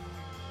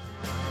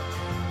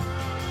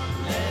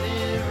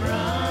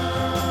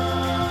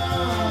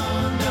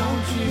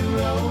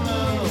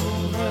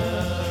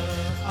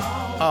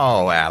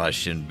 Oh,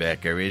 Alison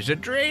Becker is a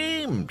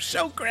dream.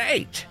 So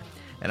great.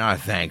 And our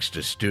thanks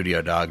to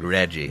studio dog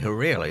Reggie, who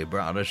really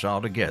brought us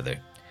all together.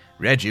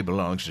 Reggie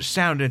belongs to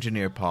sound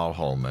engineer Paul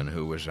Holman,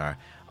 who was our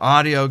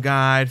audio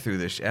guide through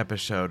this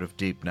episode of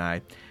Deep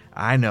Night.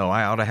 I know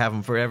I ought to have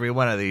him for every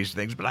one of these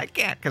things, but I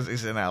can't because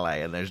he's in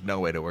L.A., and there's no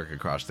way to work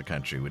across the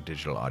country with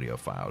digital audio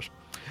files.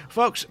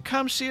 Folks,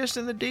 come see us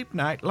in the Deep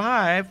Night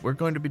live. We're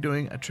going to be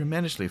doing a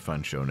tremendously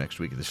fun show next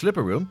week at the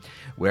Slipper Room,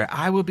 where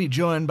I will be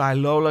joined by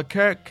Lola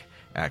Kirk,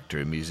 actor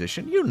and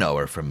musician. You know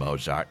her from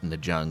Mozart in the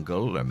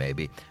Jungle, or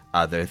maybe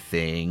Other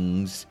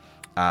Things.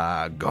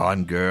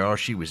 Gone Girl,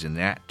 she was in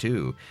that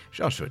too.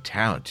 She's also a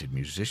talented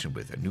musician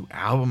with a new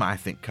album, I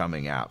think,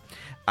 coming out.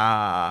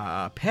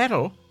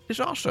 Pedal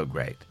is also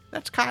great.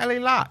 That's Kylie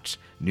Lotz.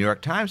 New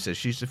York Times says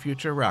she's the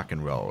future of rock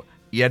and roll.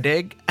 Ya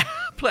dig?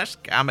 Plus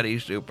comedy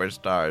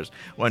superstars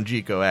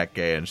Wanjiko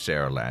Ake and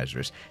Sarah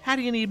Lazarus. How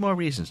do you need more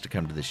reasons to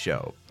come to the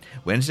show?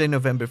 Wednesday,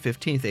 November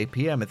 15th, 8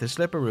 p.m. at the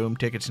Slipper Room.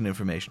 Tickets and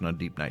information on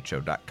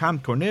deepnightshow.com.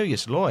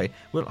 Cornelius Loy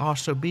will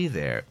also be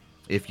there.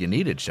 If you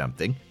needed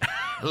something,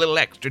 a little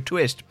extra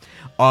twist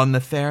on the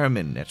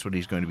theremin. That's what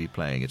he's going to be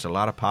playing. It's a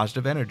lot of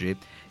positive energy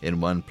in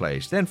one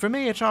place. Then for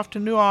me, it's off to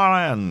New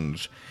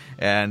Orleans.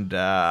 And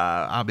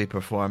I'll be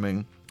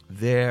performing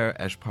there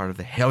as part of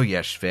the Hell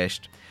Yes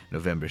Fest,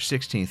 November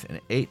 16th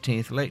and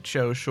 18th. Late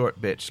shows, short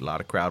bits, a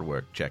lot of crowd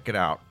work. Check it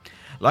out.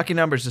 Lucky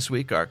numbers this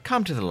week are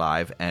come to the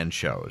live and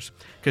shows.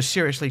 Because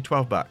seriously,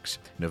 $12.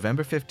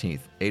 November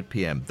 15th, 8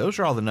 p.m. Those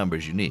are all the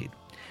numbers you need.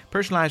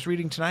 Personalized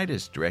reading tonight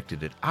is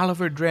directed at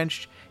Oliver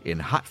Drench in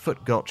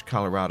Hotfoot Gulch,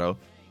 Colorado.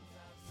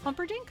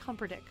 Humperdinck.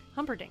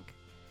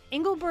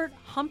 Engelbert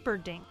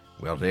Humperdinck.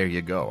 Well, there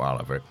you go,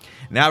 Oliver.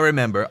 Now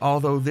remember,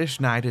 although this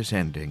night is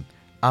ending,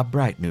 a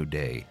bright new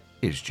day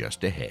is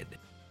just ahead.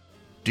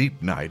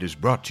 Deep Night is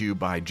brought to you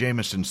by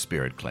Jameson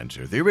Spirit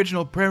Cleanser, the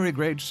original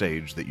prairie-grade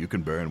sage that you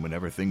can burn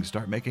whenever things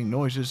start making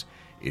noises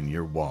in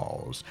your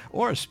walls,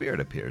 or a spirit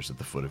appears at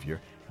the foot of your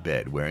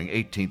bed wearing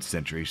 18th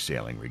century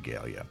sailing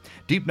regalia.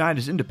 Deep Night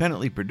is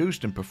independently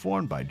produced and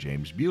performed by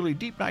James Bewley.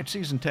 Deep Night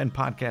Season 10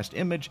 podcast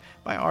image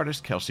by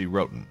artist Kelsey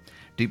Roten.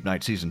 Deep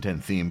Night Season 10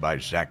 theme by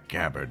Zach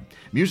Gabbard.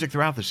 Music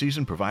throughout the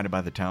season provided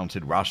by the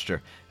talented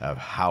roster of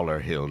Howler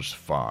Hills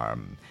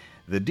Farm.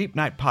 The Deep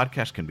Night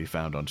podcast can be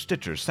found on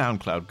Stitcher,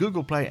 SoundCloud,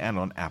 Google Play, and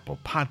on Apple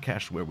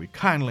Podcasts, where we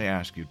kindly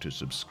ask you to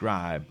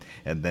subscribe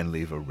and then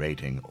leave a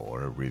rating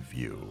or a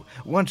review.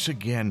 Once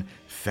again,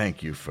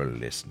 thank you for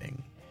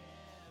listening.